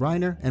 including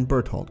Reiner and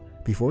Berthold,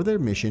 before their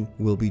mission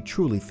will be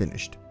truly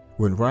finished.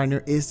 When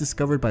Reiner is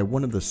discovered by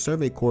one of the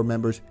Survey Corps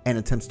members and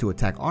attempts to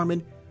attack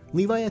Armin,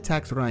 Levi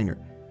attacks Reiner,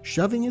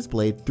 shoving his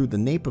blade through the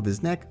nape of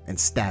his neck and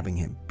stabbing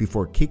him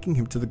before kicking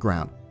him to the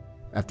ground.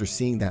 After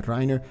seeing that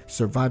Reiner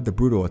survived the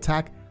brutal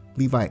attack,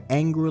 Levi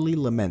angrily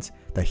laments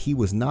that he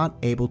was not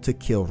able to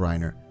kill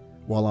Reiner.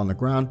 While on the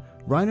ground,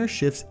 Reiner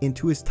shifts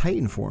into his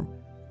Titan form.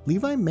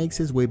 Levi makes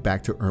his way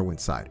back to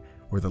Erwin's side,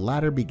 where the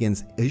latter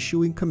begins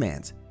issuing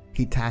commands.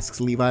 He tasks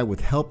Levi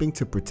with helping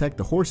to protect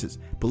the horses,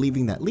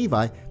 believing that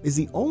Levi is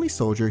the only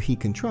soldier he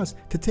can trust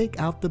to take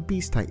out the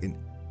Beast Titan.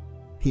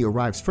 He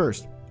arrives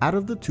first out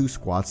of the two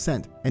squads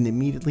sent and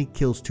immediately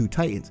kills two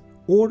Titans,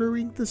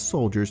 ordering the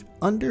soldiers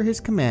under his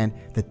command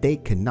that they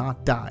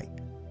cannot die.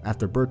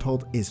 After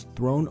Berthold is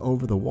thrown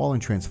over the wall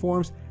and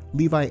transforms,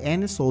 Levi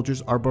and his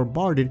soldiers are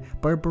bombarded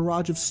by a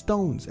barrage of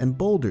stones and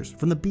boulders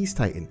from the Beast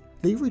Titan.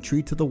 They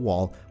retreat to the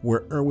wall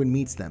where Erwin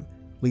meets them.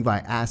 Levi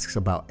asks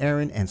about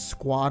Eren and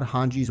Squad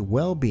Hanji's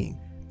well-being,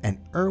 and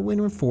Erwin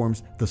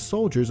informs the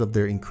soldiers of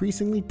their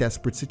increasingly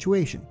desperate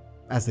situation.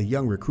 As the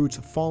young recruits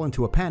fall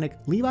into a panic,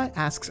 Levi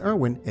asks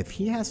Erwin if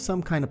he has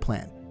some kind of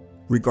plan.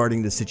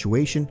 Regarding the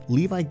situation,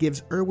 Levi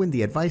gives Erwin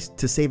the advice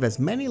to save as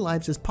many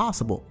lives as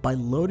possible by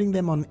loading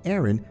them on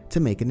Eren to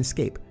make an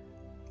escape.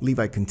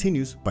 Levi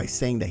continues by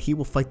saying that he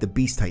will fight the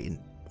Beast Titan.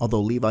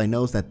 Although Levi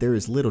knows that there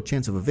is little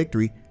chance of a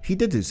victory, he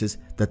deduces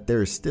that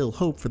there is still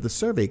hope for the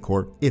Survey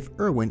Corps if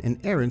Erwin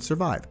and Eren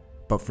survive.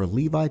 But for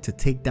Levi to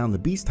take down the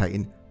Beast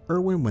Titan,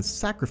 Erwin must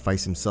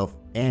sacrifice himself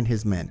and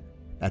his men.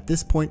 At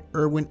this point,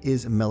 Erwin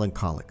is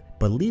melancholic,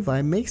 but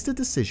Levi makes the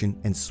decision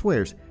and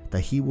swears that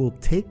he will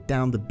take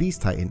down the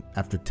Beast Titan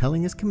after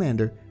telling his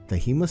commander that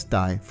he must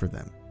die for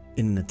them.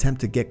 In an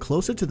attempt to get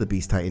closer to the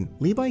Beast Titan,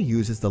 Levi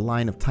uses the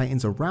line of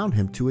Titans around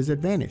him to his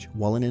advantage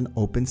while in an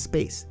open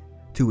space.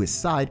 To his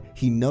side,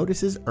 he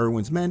notices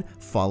Erwin's men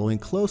following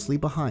closely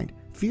behind,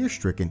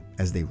 fear-stricken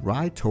as they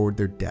ride toward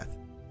their death.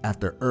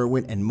 After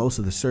Erwin and most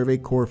of the Survey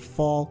Corps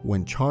fall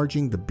when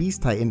charging the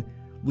Beast Titan,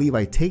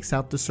 Levi takes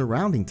out the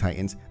surrounding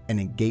Titans and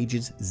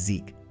engages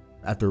Zeke.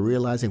 After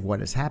realizing what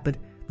has happened,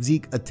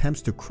 Zeke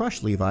attempts to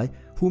crush Levi,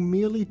 who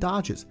merely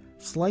dodges,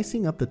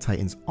 slicing up the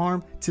Titan's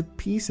arm to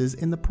pieces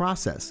in the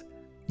process.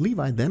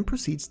 Levi then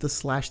proceeds to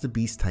slash the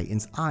Beast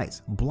Titan's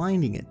eyes,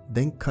 blinding it,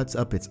 then cuts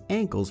up its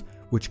ankles,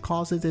 which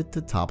causes it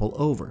to topple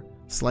over.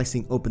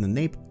 Slicing open the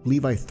nape,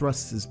 Levi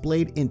thrusts his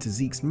blade into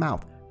Zeke's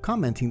mouth,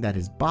 commenting that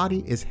his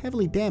body is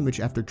heavily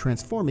damaged after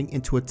transforming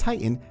into a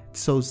Titan,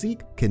 so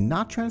Zeke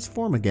cannot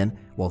transform again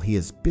while he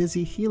is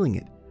busy healing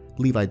it.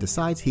 Levi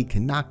decides he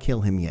cannot kill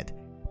him yet,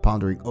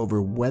 pondering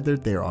over whether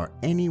there are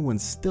anyone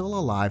still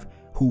alive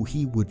who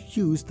he would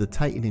use the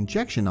Titan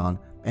injection on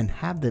and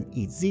have them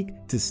eat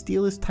Zeke to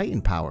steal his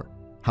Titan power.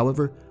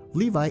 However,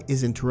 Levi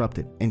is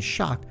interrupted and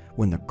shocked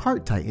when the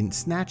Cart Titan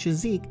snatches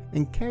Zeke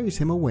and carries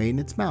him away in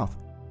its mouth.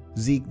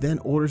 Zeke then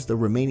orders the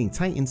remaining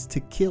Titans to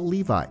kill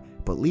Levi,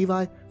 but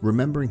Levi,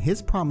 remembering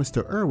his promise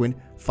to Erwin,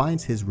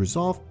 finds his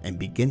resolve and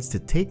begins to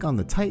take on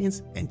the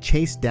Titans and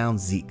chase down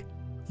Zeke.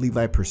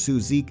 Levi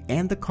pursues Zeke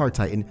and the Cart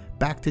Titan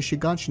back to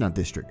Shiganshina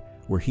district,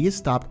 where he is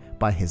stopped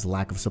by his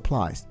lack of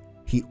supplies.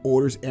 He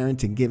orders Eren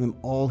to give him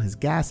all his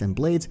gas and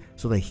blades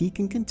so that he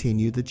can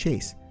continue the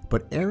chase,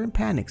 but Eren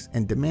panics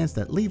and demands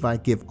that Levi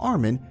give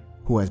Armin,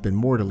 who has been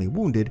mortally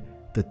wounded,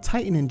 the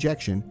Titan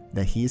injection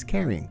that he is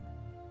carrying.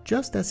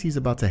 Just as he's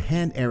about to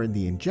hand Eren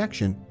the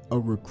injection, a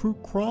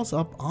recruit crawls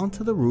up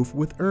onto the roof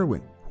with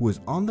Erwin, who is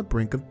on the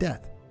brink of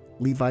death.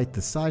 Levi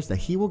decides that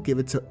he will give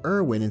it to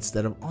Erwin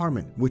instead of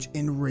Armin, which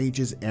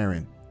enrages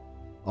Eren.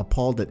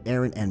 Appalled at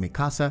Eren and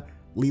Mikasa,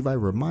 Levi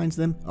reminds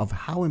them of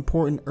how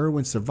important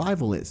Erwin's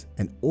survival is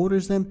and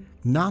orders them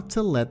not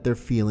to let their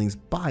feelings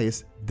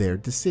bias their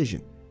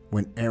decision.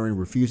 When Eren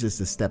refuses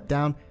to step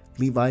down,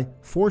 Levi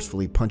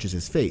forcefully punches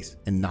his face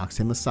and knocks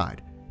him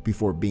aside,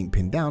 before being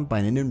pinned down by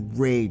an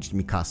enraged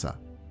Mikasa.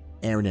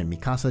 Eren and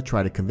Mikasa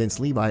try to convince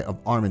Levi of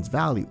Armin's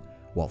value,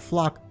 while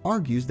Flock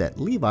argues that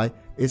Levi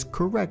is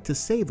correct to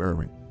save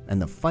Erwin, and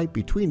the fight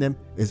between them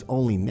is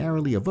only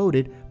narrowly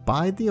avoided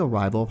by the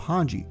arrival of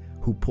Hanji,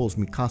 who pulls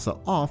Mikasa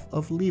off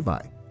of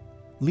Levi.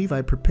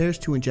 Levi prepares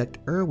to inject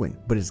Erwin,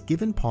 but is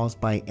given pause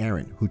by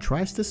Eren, who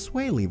tries to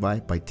sway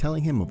Levi by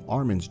telling him of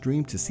Armin's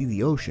dream to see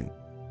the ocean.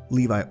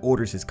 Levi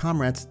orders his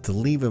comrades to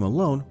leave him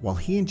alone while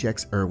he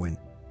injects Erwin.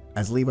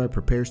 As Levi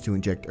prepares to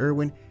inject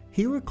Erwin,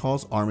 he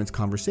recalls Armin's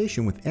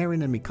conversation with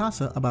Eren and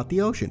Mikasa about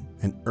the ocean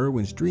and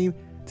Erwin's dream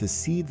to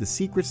see the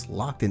secrets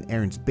locked in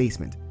Eren's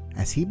basement.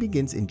 As he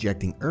begins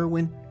injecting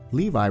Erwin,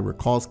 Levi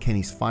recalls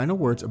Kenny's final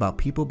words about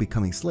people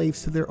becoming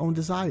slaves to their own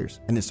desires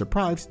and is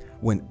surprised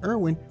when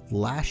Erwin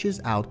lashes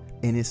out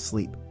in his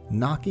sleep,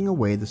 knocking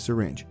away the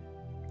syringe.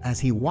 As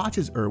he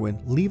watches Erwin,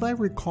 Levi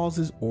recalls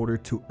his order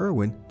to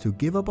Erwin to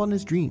give up on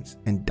his dreams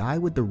and die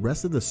with the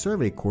rest of the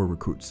Survey Corps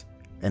recruits,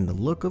 and the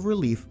look of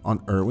relief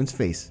on Erwin's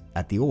face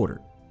at the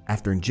order.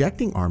 After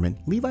injecting Armin,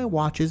 Levi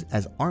watches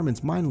as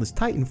Armin's mindless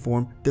Titan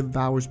form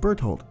devours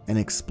Berthold and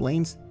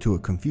explains to a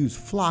confused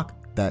Flock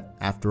that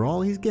after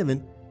all he's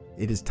given,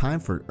 it is time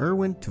for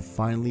Erwin to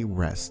finally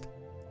rest.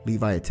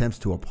 Levi attempts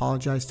to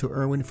apologize to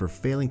Erwin for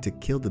failing to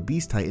kill the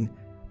Beast Titan,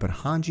 but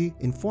Hanji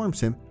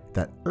informs him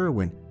that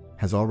Erwin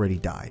has already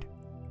died.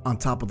 On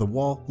top of the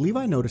wall,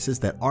 Levi notices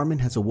that Armin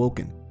has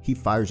awoken. He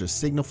fires a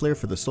signal flare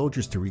for the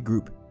soldiers to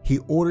regroup. He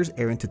orders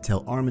Eren to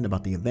tell Armin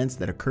about the events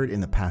that occurred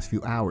in the past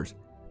few hours.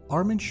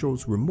 Armin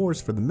shows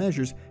remorse for the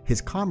measures his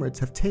comrades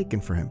have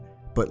taken for him,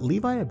 but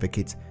Levi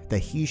advocates that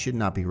he should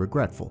not be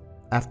regretful.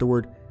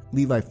 Afterward,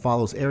 Levi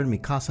follows Eren,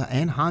 Mikasa,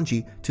 and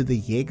Hanji to the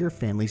Yeager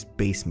family's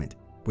basement.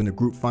 When the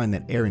group find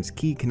that Eren's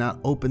key cannot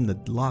open the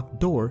locked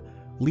door,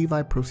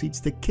 Levi proceeds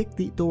to kick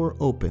the door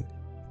open.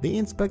 They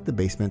inspect the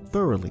basement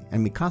thoroughly,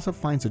 and Mikasa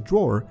finds a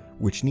drawer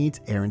which needs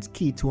Eren's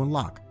key to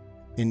unlock.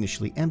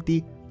 Initially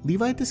empty,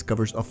 Levi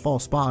discovers a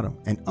false bottom,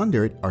 and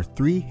under it are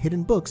 3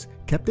 hidden books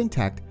kept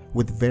intact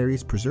with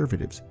various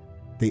preservatives.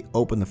 They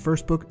open the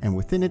first book, and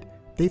within it,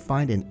 they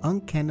find an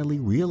uncannily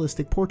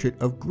realistic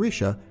portrait of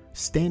Grisha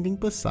standing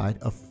beside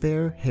a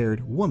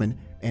fair-haired woman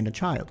and a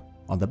child.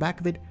 On the back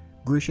of it,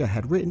 Grisha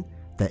had written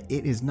that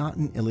it is not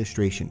an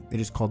illustration, it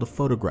is called a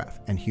photograph,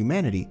 and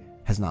humanity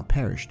has not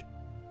perished.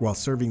 While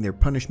serving their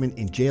punishment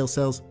in jail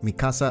cells,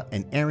 Mikasa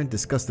and Eren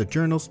discuss the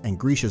journals and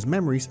Grisha's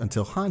memories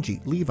until Hanji,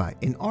 Levi,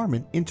 and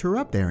Armin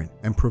interrupt Eren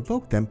and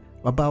provoke them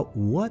about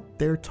what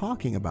they're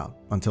talking about,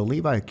 until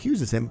Levi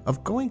accuses him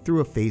of going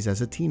through a phase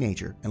as a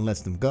teenager and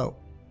lets them go,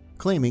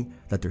 claiming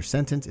that their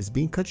sentence is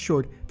being cut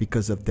short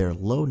because of their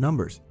low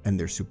numbers and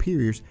their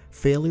superiors'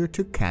 failure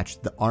to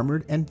catch the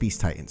armored and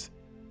beast titans.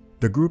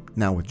 The group,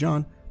 now with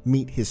John,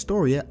 meet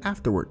Historia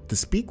afterward to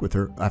speak with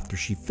her after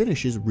she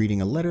finishes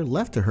reading a letter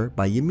left to her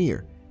by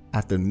Ymir.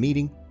 After the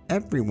meeting,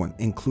 everyone,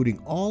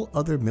 including all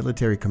other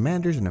military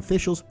commanders and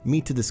officials,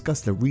 meet to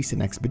discuss the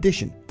recent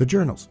expedition, the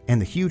journals,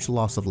 and the huge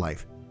loss of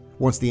life.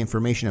 Once the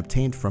information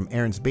obtained from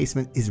Eren's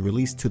basement is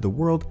released to the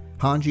world,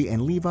 Hanji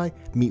and Levi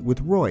meet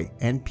with Roy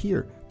and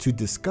Pierre to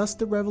discuss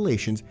the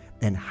revelations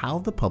and how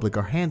the public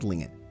are handling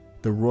it.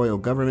 The royal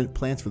government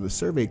plans for the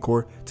Survey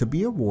Corps to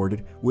be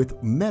awarded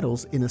with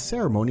medals in a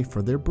ceremony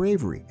for their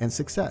bravery and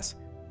success.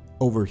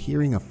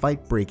 Overhearing a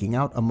fight breaking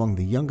out among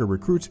the younger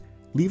recruits,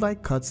 Levi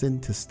cuts in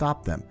to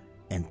stop them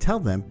and tell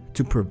them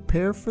to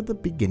prepare for the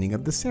beginning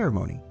of the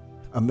ceremony.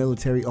 A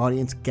military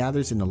audience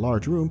gathers in a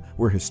large room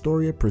where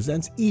Historia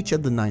presents each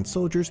of the 9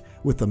 soldiers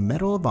with a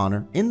Medal of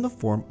Honor in the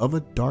form of a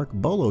dark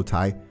bolo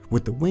tie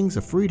with the wings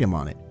of freedom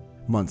on it.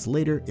 Months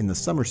later, in the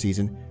summer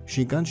season,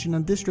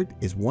 Shiganshina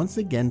district is once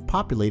again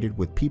populated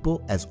with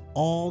people as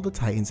all the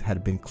Titans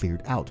had been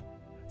cleared out.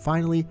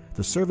 Finally,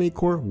 the Survey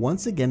Corps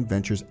once again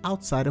ventures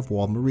outside of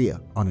Wall Maria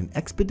on an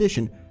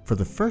expedition for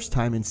the first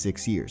time in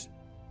 6 years.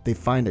 They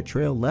find a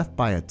trail left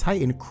by a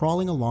Titan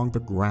crawling along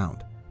the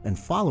ground and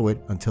follow it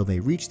until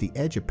they reach the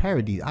edge of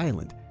Paradise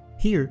Island.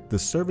 Here, the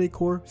Survey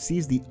Corps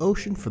sees the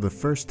ocean for the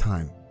first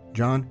time.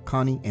 John,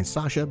 Connie, and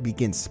Sasha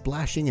begin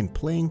splashing and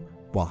playing,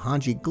 while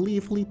Hanji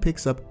gleefully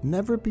picks up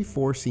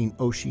never-before-seen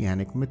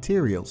oceanic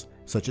materials,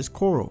 such as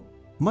coral,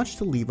 much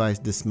to Levi's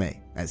dismay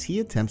as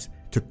he attempts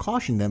to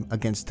caution them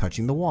against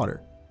touching the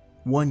water.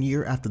 1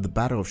 year after the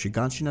Battle of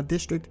Shiganshina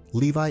District,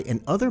 Levi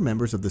and other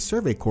members of the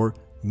Survey Corps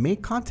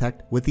make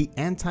contact with the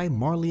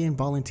anti-Marleyan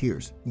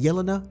volunteers,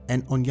 Yelena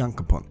and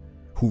Onyankopon,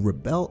 who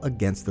rebel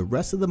against the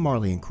rest of the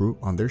Marleyan crew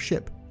on their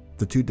ship.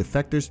 The 2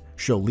 defectors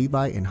show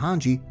Levi and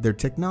Hanji their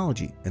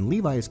technology, and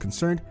Levi is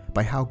concerned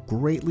by how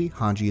greatly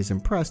Hanji is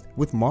impressed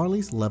with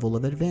Marley's level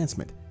of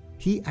advancement.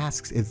 He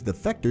asks if the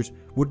defectors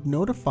would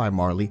notify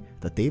Marley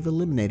that they've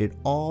eliminated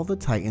all the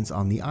Titans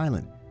on the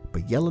island,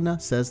 but Yelena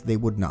says they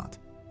would not.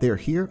 They are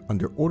here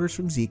under orders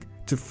from Zeke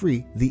to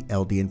free the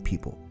Eldian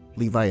people.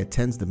 Levi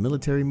attends the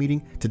military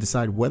meeting to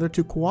decide whether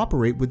to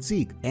cooperate with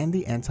Zeke and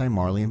the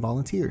anti-Marleyan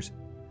volunteers.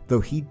 Though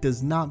he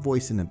does not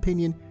voice an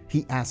opinion,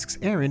 he asks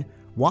Eren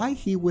why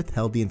he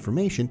withheld the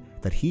information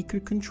that he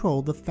could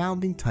control the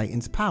founding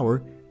Titan's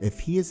power if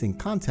he is in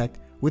contact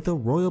with a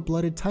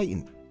royal-blooded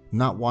Titan.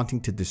 Not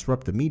wanting to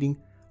disrupt the meeting,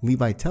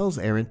 Levi tells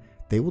Eren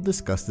they will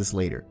discuss this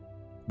later.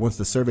 Once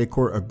the Survey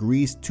Corps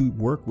agrees to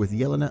work with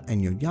Yelena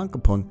and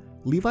Onyankopon,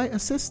 Levi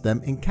assists them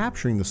in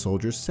capturing the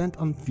soldiers sent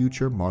on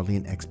future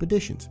Marleyan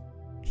expeditions.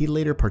 He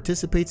later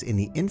participates in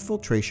the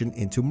infiltration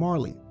into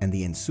Marley and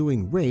the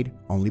ensuing raid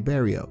on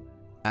Liberio.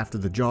 After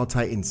the Jaw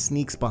Titan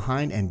sneaks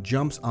behind and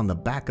jumps on the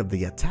back of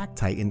the attack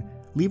Titan,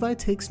 Levi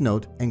takes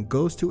note and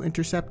goes to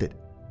intercept it.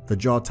 The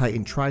Jaw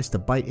Titan tries to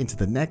bite into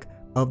the neck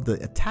of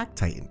the attack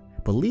Titan,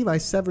 but Levi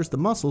severs the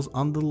muscles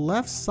on the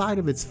left side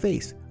of its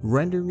face,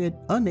 rendering it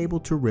unable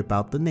to rip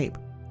out the nape.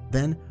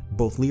 Then,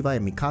 both Levi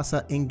and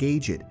Mikasa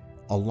engage it,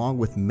 along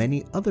with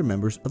many other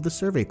members of the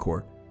Survey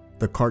Corps.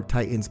 The Kark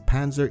Titan's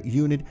panzer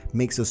unit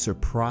makes a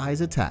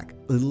surprise attack,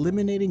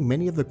 eliminating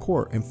many of the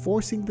Corps and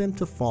forcing them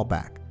to fall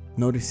back.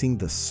 Noticing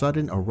the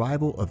sudden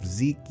arrival of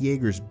Zeke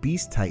Yeager's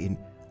Beast Titan,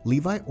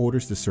 Levi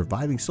orders the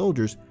surviving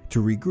soldiers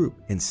to regroup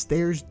and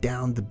stares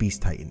down the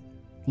Beast Titan.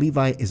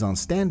 Levi is on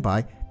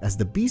standby as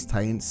the Beast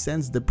Titan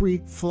sends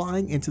debris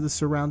flying into the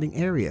surrounding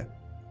area.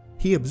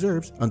 He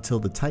observes until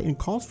the Titan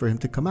calls for him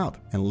to come out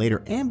and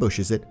later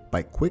ambushes it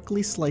by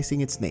quickly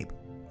slicing its nape,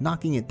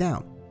 knocking it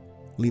down.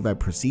 Levi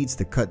proceeds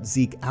to cut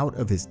Zeke out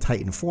of his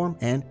Titan form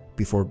and,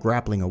 before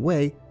grappling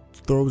away,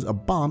 throws a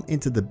bomb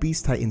into the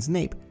Beast Titan's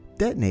nape,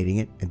 detonating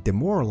it and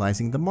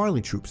demoralizing the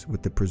Marley troops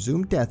with the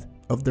presumed death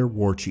of their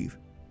war chief.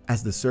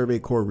 As the Survey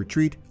Corps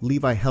retreat,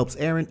 Levi helps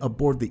Eren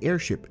aboard the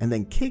airship and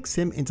then kicks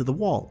him into the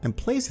wall and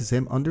places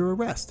him under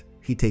arrest.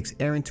 He takes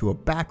Eren to a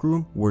back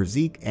room where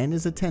Zeke and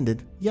his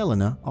attendant,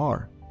 Yelena,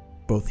 are.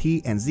 Both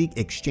he and Zeke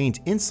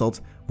exchange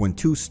insults when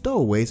 2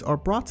 stowaways are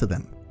brought to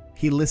them.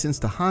 He listens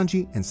to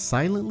Hanji and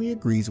silently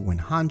agrees when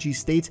Hanji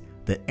states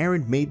that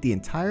Eren made the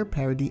entire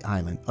Paradise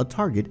Island a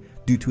target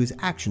due to his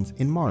actions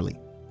in Marley.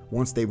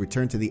 Once they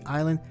return to the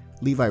island,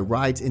 Levi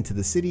rides into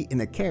the city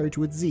in a carriage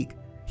with Zeke.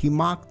 He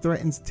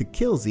threatens to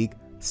kill Zeke,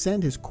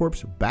 send his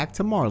corpse back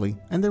to Marley,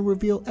 and then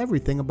reveal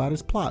everything about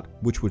his plot,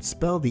 which would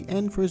spell the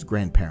end for his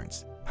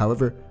grandparents.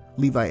 However,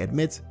 Levi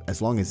admits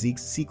as long as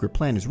Zeke's secret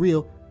plan is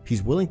real,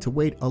 he's willing to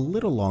wait a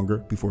little longer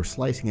before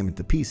slicing him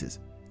into pieces.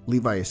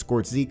 Levi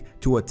escorts Zeke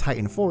to a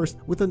Titan forest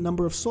with a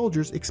number of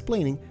soldiers,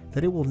 explaining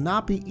that it will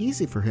not be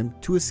easy for him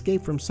to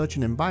escape from such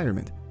an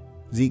environment.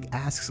 Zeke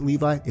asks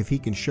Levi if he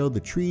can show the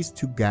trees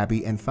to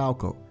Gabi and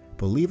Falco,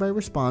 but Levi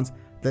responds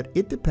that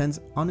it depends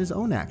on his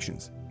own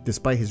actions.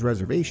 Despite his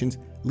reservations,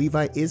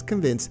 Levi is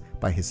convinced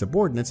by his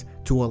subordinates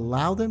to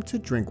allow them to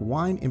drink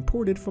wine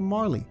imported from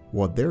Marley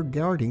while they're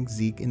guarding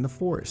Zeke in the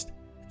forest.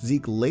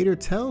 Zeke later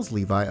tells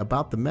Levi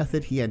about the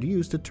method he had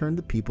used to turn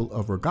the people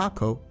of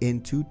𝐻𝐸𝐴𝐻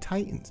into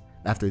Titans.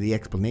 After the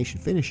explanation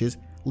finishes,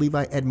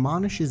 Levi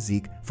admonishes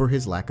Zeke for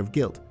his lack of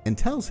guilt and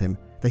tells him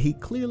that he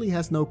clearly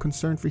has no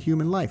concern for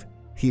human life.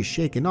 He is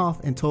shaken off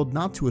and told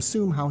not to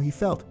assume how he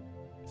felt.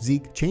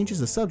 Zeke changes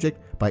the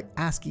subject by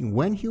asking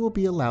when he will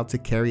be allowed to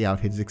carry out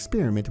his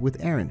experiment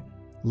with Aaron.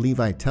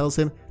 Levi tells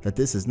him that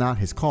this is not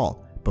his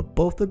call, but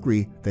both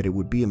agree that it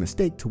would be a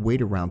mistake to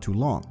wait around too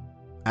long.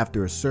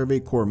 After a Survey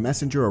Corps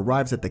messenger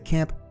arrives at the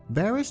camp,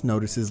 Varys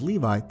notices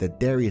Levi that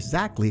Darius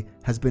Zackley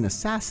has been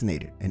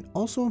assassinated and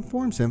also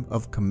informs him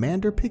of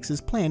Commander Pyx's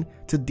plan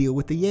to deal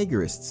with the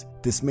Yeagerists.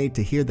 Dismayed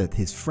to hear that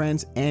his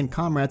friends and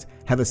comrades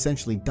have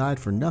essentially died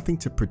for nothing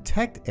to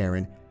protect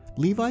Aaron,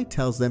 Levi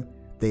tells them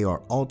they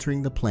are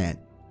altering the plan.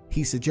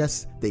 He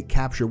suggests they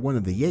capture one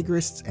of the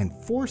Yeagerists and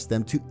force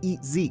them to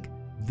eat Zeke.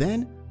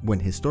 Then, when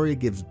Historia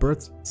gives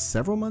birth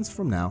several months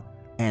from now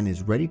and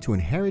is ready to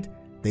inherit,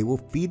 they will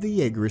feed the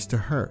Yeagerist to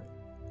her.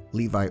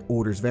 Levi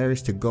orders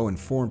Varys to go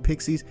inform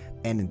Pixies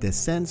and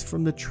descends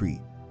from the tree.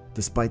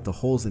 Despite the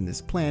holes in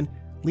this plan,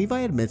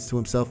 Levi admits to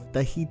himself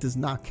that he does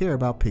not care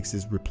about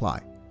Pyx's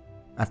reply.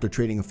 After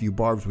trading a few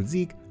barbs with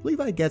Zeke,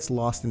 Levi gets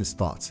lost in his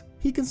thoughts.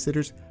 He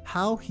considers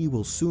how he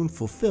will soon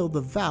fulfill the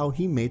vow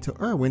he made to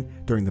Erwin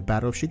during the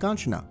Battle of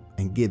Shiganshina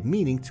and give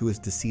meaning to his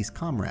deceased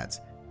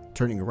comrades.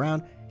 Turning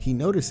around, he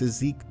notices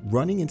Zeke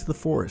running into the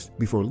forest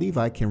before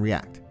Levi can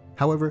react.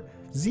 However,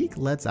 Zeke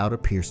lets out a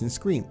piercing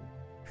scream.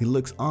 He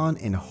looks on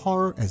in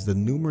horror as the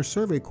numerous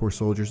Survey Corps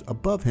soldiers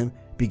above him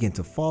begin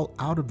to fall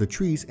out of the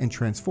trees and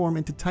transform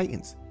into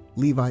Titans.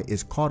 Levi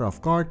is caught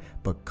off guard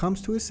but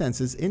comes to his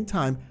senses in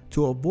time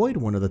to avoid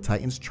one of the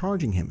Titans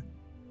charging him.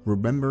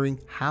 Remembering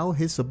how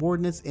his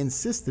subordinates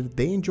insisted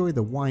they enjoy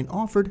the wine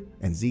offered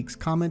and Zeke's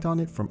comment on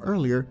it from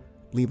earlier,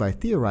 Levi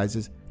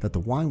theorizes that the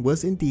wine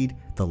was indeed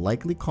the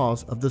likely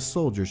cause of the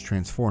soldiers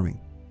transforming.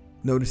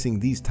 Noticing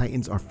these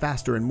Titans are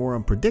faster and more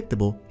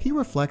unpredictable, he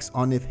reflects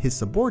on if his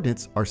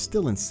subordinates are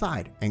still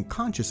inside and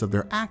conscious of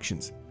their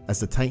actions.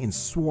 As the Titans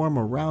swarm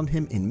around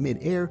him in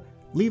mid-air,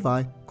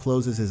 Levi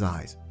closes his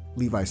eyes.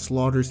 Levi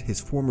slaughters his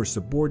former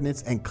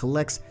subordinates and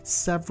collects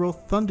several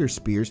thunder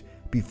spears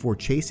before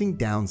chasing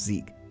down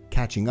Zeke.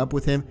 Catching up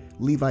with him,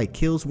 Levi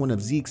kills one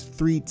of Zeke's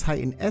 3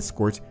 Titan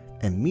escorts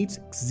and meets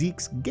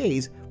Zeke's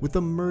gaze with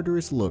a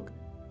murderous look.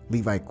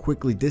 Levi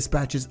quickly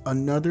dispatches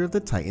another of the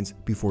Titans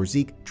before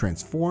Zeke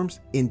transforms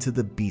into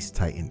the Beast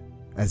Titan.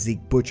 As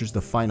Zeke butchers the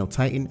final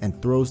Titan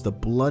and throws the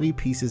bloody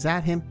pieces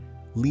at him,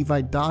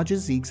 Levi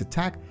dodges Zeke's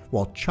attack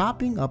while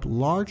chopping up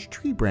large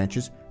tree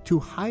branches to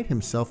hide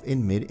himself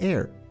in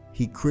mid-air.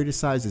 He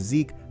criticizes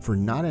Zeke for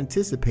not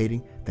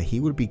anticipating that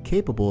he would be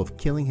capable of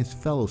killing his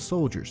fellow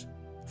soldiers.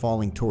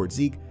 Falling towards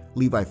Zeke,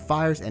 Levi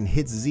fires and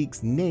hits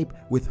Zeke's nape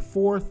with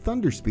 4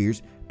 thunder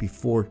spears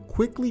before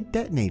quickly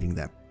detonating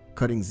them.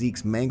 Cutting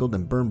Zeke's mangled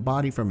and burned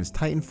body from his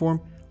Titan form,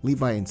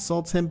 Levi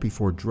insults him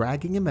before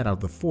dragging him out of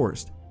the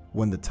forest.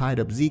 When the tied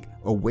up Zeke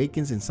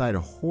awakens inside a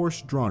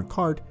horse-drawn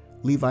cart,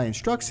 Levi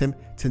instructs him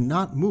to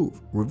not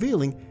move,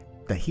 revealing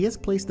that he has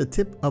placed the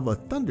tip of a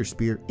thunder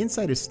spear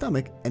inside his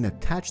stomach and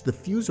attached the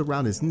fuse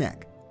around his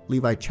neck.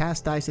 Levi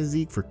chastises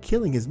Zeke for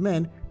killing his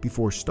men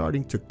before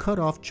starting to cut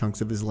off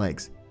chunks of his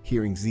legs.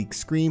 Hearing Zeke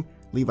scream,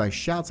 Levi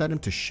shouts at him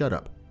to shut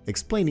up,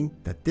 explaining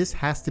that this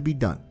has to be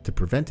done to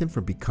prevent him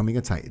from becoming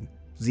a Titan.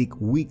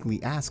 Zeke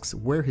weakly asks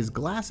where his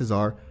glasses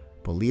are,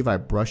 but Levi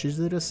brushes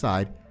it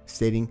aside,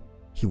 stating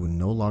he will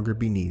no longer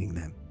be needing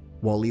them.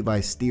 While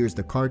Levi steers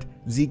the cart,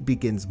 Zeke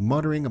begins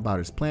muttering about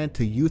his plan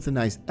to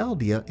euthanize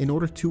Eldia in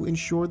order to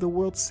ensure the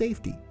world's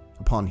safety.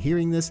 Upon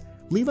hearing this,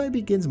 Levi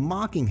begins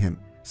mocking him,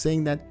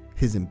 saying that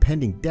his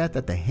impending death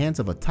at the hands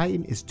of a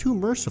Titan is too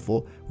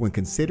merciful when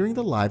considering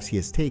the lives he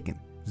has taken.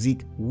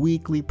 Zeke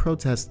weakly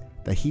protests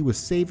that he was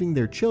saving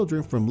their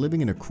children from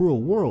living in a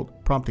cruel world,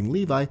 prompting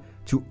Levi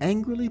to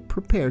angrily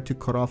prepare to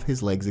cut off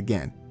his legs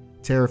again.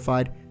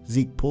 Terrified,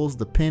 Zeke pulls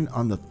the pin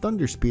on the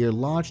thunder spear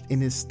lodged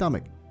in his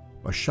stomach.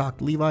 A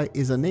shocked Levi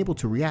is unable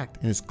to react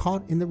and is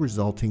caught in the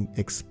resulting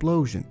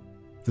explosion.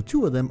 The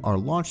 2 of them are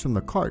launched from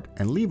the cart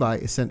and Levi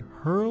is sent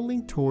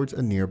hurling towards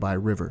a nearby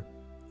river.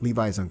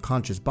 Levi's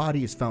unconscious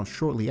body is found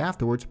shortly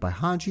afterwards by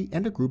Hanji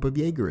and a group of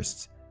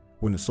Yeagerists.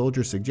 When the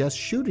soldier suggests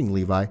shooting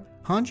Levi,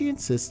 Hanji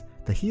insists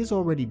that he is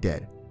already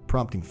dead,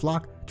 prompting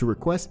Flock to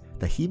request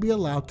that he be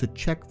allowed to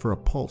check for a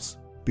pulse.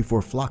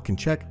 Before Flock can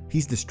check,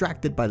 he's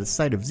distracted by the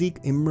sight of Zeke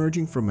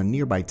emerging from a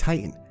nearby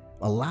Titan,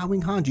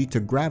 allowing Hanji to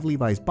grab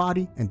Levi's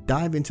body and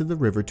dive into the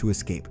river to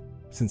escape.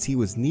 Since he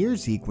was near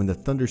Zeke when the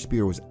Thunder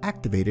Spear was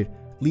activated,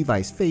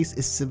 Levi's face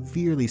is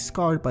severely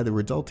scarred by the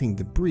resulting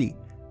debris.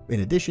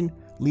 In addition,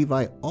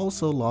 Levi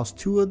also lost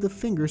 2 of the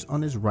fingers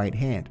on his right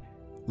hand.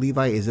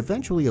 Levi is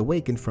eventually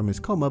awakened from his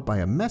coma by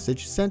a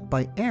message sent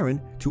by Aaron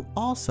to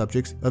all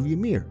subjects of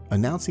Ymir,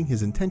 announcing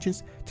his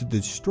intentions to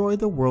destroy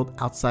the world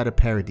outside of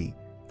Paradis.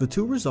 The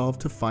two resolve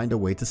to find a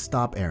way to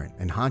stop Eren,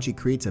 and Hanji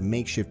creates a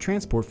makeshift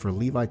transport for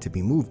Levi to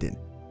be moved in.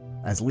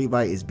 As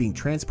Levi is being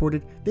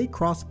transported, they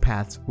cross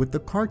paths with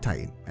the Card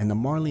Titan and the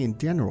Marleyan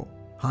general.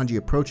 Hanji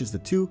approaches the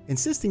two,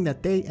 insisting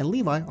that they and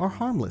Levi are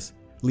harmless.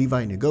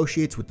 Levi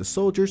negotiates with the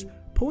soldiers,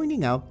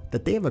 pointing out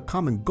that they have a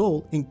common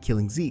goal in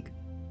killing Zeke.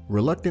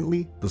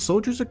 Reluctantly, the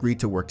soldiers agree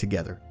to work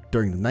together.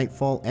 During the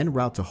nightfall en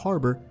route to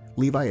harbor,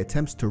 Levi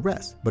attempts to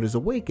rest but is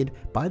awakened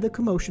by the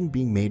commotion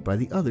being made by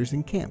the others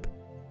in camp.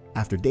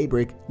 After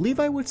daybreak,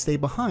 Levi would stay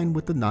behind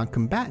with the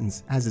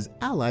non-combatants as his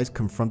allies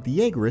confront the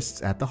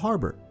Yeagerists at the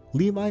harbor.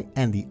 Levi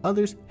and the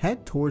others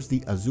head towards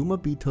the Azuma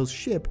Bito's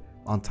ship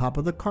on top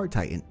of the Card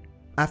Titan.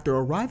 After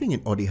arriving in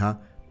Ōrihā,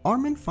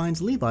 Armin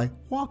finds Levi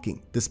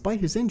walking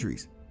despite his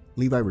injuries.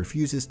 Levi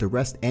refuses to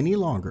rest any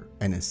longer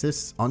and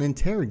insists on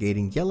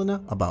interrogating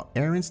Yelena about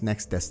Eren's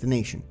next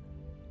destination.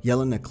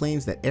 Yelena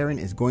claims that Eren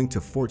is going to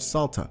Fort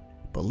Salta,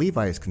 but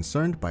Levi is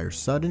concerned by her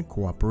sudden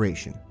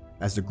cooperation.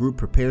 As the group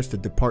prepares to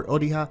depart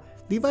Ōrihā,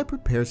 Levi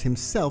prepares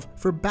himself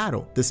for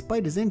battle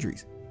despite his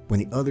injuries.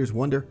 When the others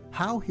wonder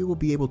how he will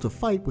be able to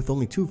fight with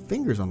only 2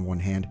 fingers on one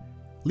hand,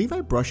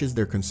 Levi brushes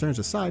their concerns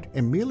aside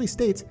and merely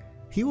states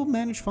he will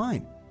manage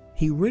fine.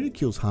 He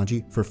ridicules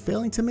Hanji for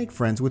failing to make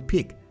friends with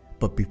𝗕𝗲,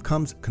 but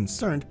becomes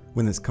concerned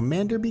when his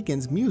commander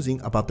begins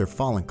musing about their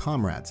fallen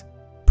comrades.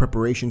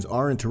 Preparations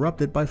are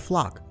interrupted by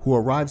Floch, who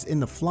arrives in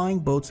the flying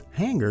boat's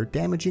hangar,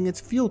 damaging its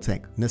fuel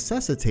tank,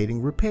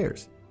 necessitating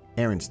repairs.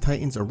 Eren's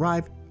Titans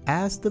arrive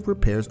as the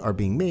repairs are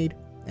being made,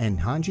 and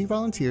Hanji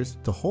volunteers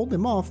to hold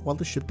him off while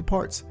the ship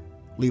departs.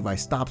 Levi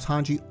stops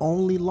Hanji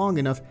only long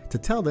enough to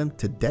tell them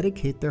to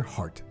dedicate their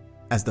heart.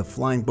 As the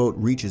flying boat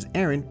reaches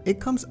Eren,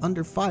 it comes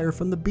under fire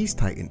from the Beast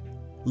Titan.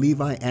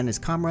 Levi and his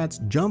comrades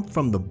jump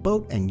from the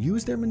boat and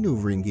use their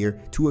maneuvering gear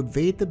to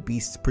evade the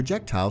beast's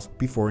projectiles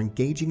before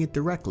engaging it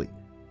directly.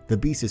 The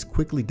beast is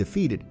quickly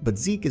defeated, but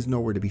Zeke is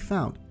nowhere to be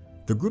found.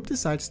 The group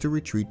decides to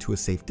retreat to a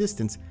safe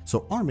distance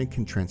so Armin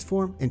can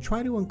transform and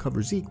try to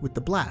uncover Zeke with the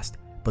blast,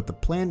 but the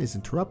plan is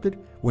interrupted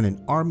when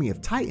an army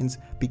of Titans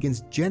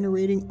begins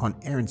generating on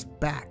Eren's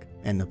back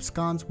and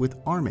absconds with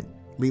Armin.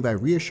 Levi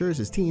reassures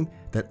his team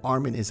that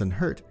Armin is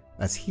unhurt,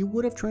 as he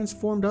would have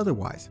transformed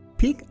otherwise.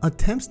 𝗕𝗲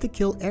attempts to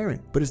kill Eren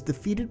but is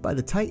defeated by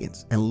the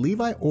Titans, and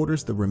Levi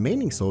orders the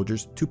remaining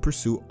soldiers to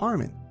pursue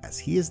Armin, as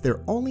he is their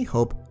only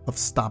hope of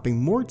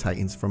stopping more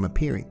Titans from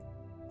appearing.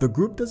 The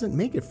group doesn't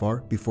make it far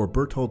before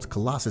Bertholdt's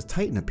Colossus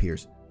Titan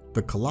appears.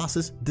 The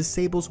Colossus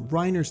disables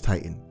Reiner's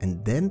Titan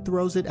and then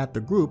throws it at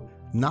the group,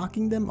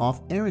 knocking them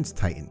off Eren's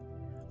Titan.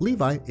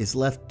 Levi is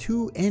left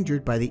too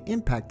injured by the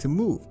impact to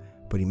move,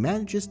 but he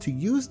manages to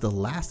use the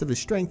last of his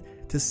strength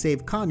to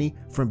save Connie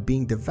from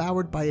being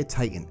devoured by a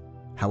Titan.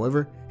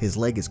 However, his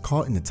leg is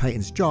caught in the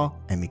Titan's jaw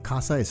and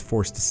Mikasa is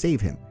forced to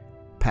save him.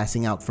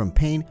 Passing out from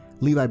pain,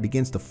 Levi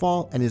begins to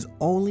fall and is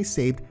only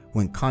saved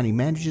when Connie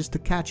manages to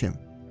catch him.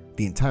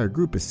 The entire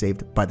group is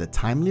saved by the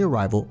timely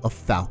arrival of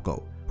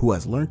Falco, who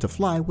has learned to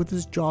fly with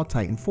his jaw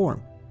Titan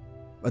form.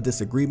 A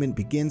disagreement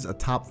begins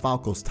atop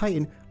Falco's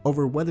Titan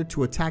over whether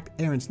to attack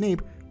Eren's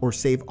nape or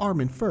save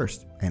Armin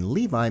first, and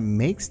Levi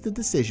makes the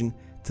decision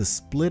to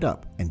split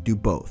up and do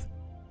both.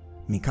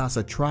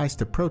 Mikasa tries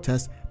to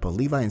protest, but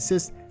Levi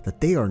insists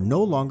that they are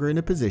no longer in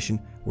a position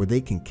where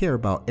they can care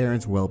about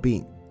Eren's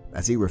well-being.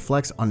 As he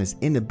reflects on his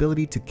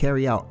inability to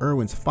carry out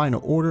Erwin's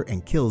final order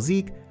and kill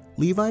Zeke,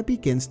 Levi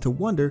begins to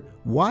wonder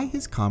why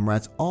his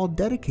comrades all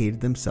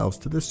dedicated themselves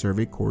to the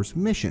Survey Corps'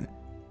 mission.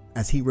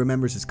 As he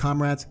remembers his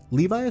comrades,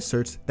 Levi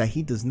asserts that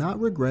he does not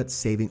regret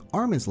saving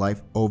Armin's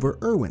life over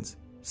Erwin's,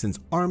 since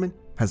Armin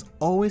has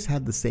always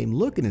had the same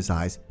look in his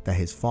eyes that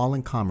his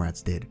fallen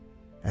comrades did.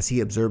 As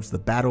he observes the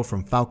battle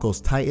from Falco's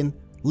Titan,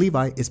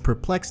 Levi is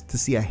perplexed to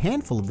see a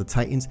handful of the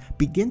Titans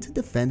begin to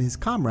defend his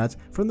comrades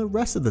from the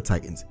rest of the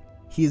Titans.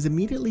 He is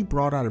immediately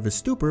brought out of his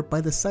stupor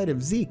by the sight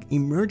of Zeke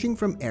emerging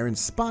from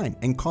Eren's spine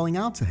and calling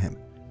out to him.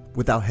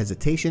 Without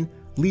hesitation,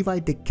 Levi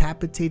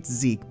decapitates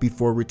Zeke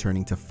before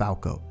returning to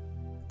Falco.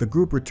 The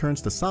group returns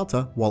to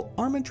Salta while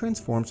Armin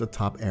transforms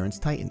atop Eren's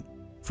Titan.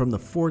 From the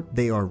fort,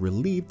 they are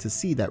relieved to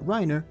see that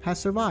Reiner has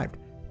survived,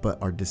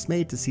 but are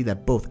dismayed to see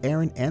that both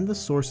Eren and the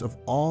source of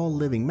all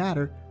living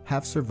matter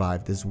have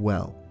survived as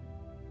well.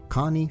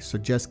 Connie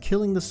suggests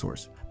killing the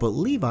source, but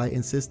Levi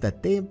insists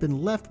that they have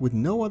been left with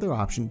no other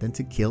option than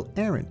to kill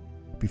Eren.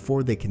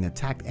 Before they can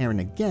attack Eren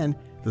again,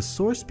 the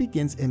source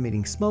begins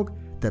emitting smoke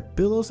that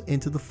billows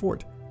into the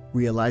fort.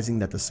 Realizing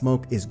that the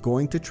smoke is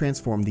going to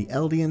transform the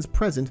Eldians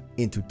present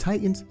into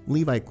Titans,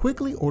 Levi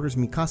quickly orders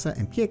Mikasa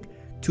and 𝗕𝗲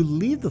to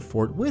leave the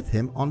fort with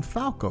him on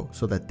Falco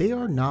so that they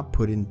are not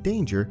put in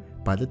danger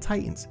by the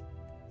Titans.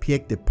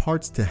 𝗕𝗲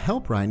departs to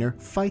help Reiner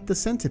fight the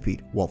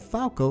centipede, while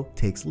Falco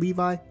takes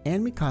Levi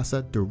and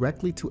Mikasa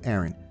directly to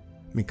Eren.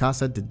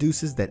 Mikasa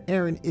deduces that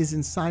Eren is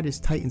inside his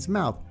Titan's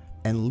mouth,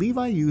 and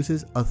Levi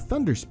uses a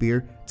thunder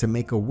spear to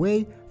make a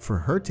way for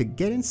her to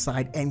get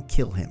inside and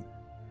kill him.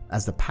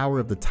 As the power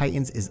of the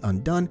Titans is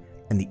undone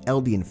and the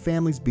Eldian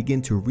families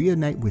begin to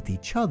reunite with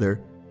each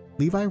other,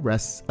 Levi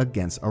rests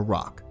against a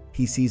rock.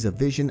 He sees a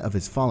vision of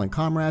his fallen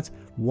comrades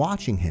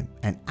watching him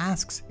and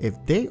asks if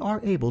they are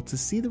able to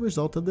see the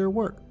result of their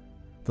work.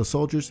 The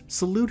soldiers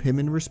salute him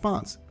in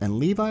response, and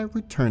Levi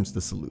returns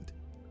the salute.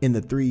 In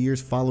the 3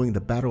 years following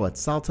the battle at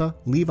Salta,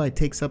 Levi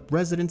takes up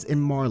residence in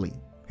Marley.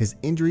 His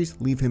injuries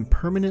leave him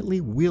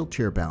permanently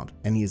wheelchair-bound,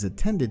 and he is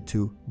attended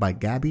to by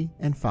Gabby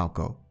and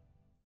Falco.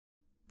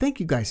 Thank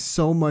you guys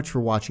so much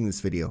for watching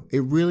this video.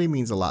 It really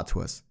means a lot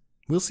to us.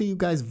 We'll see you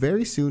guys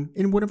very soon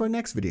in one of our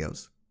next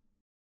videos.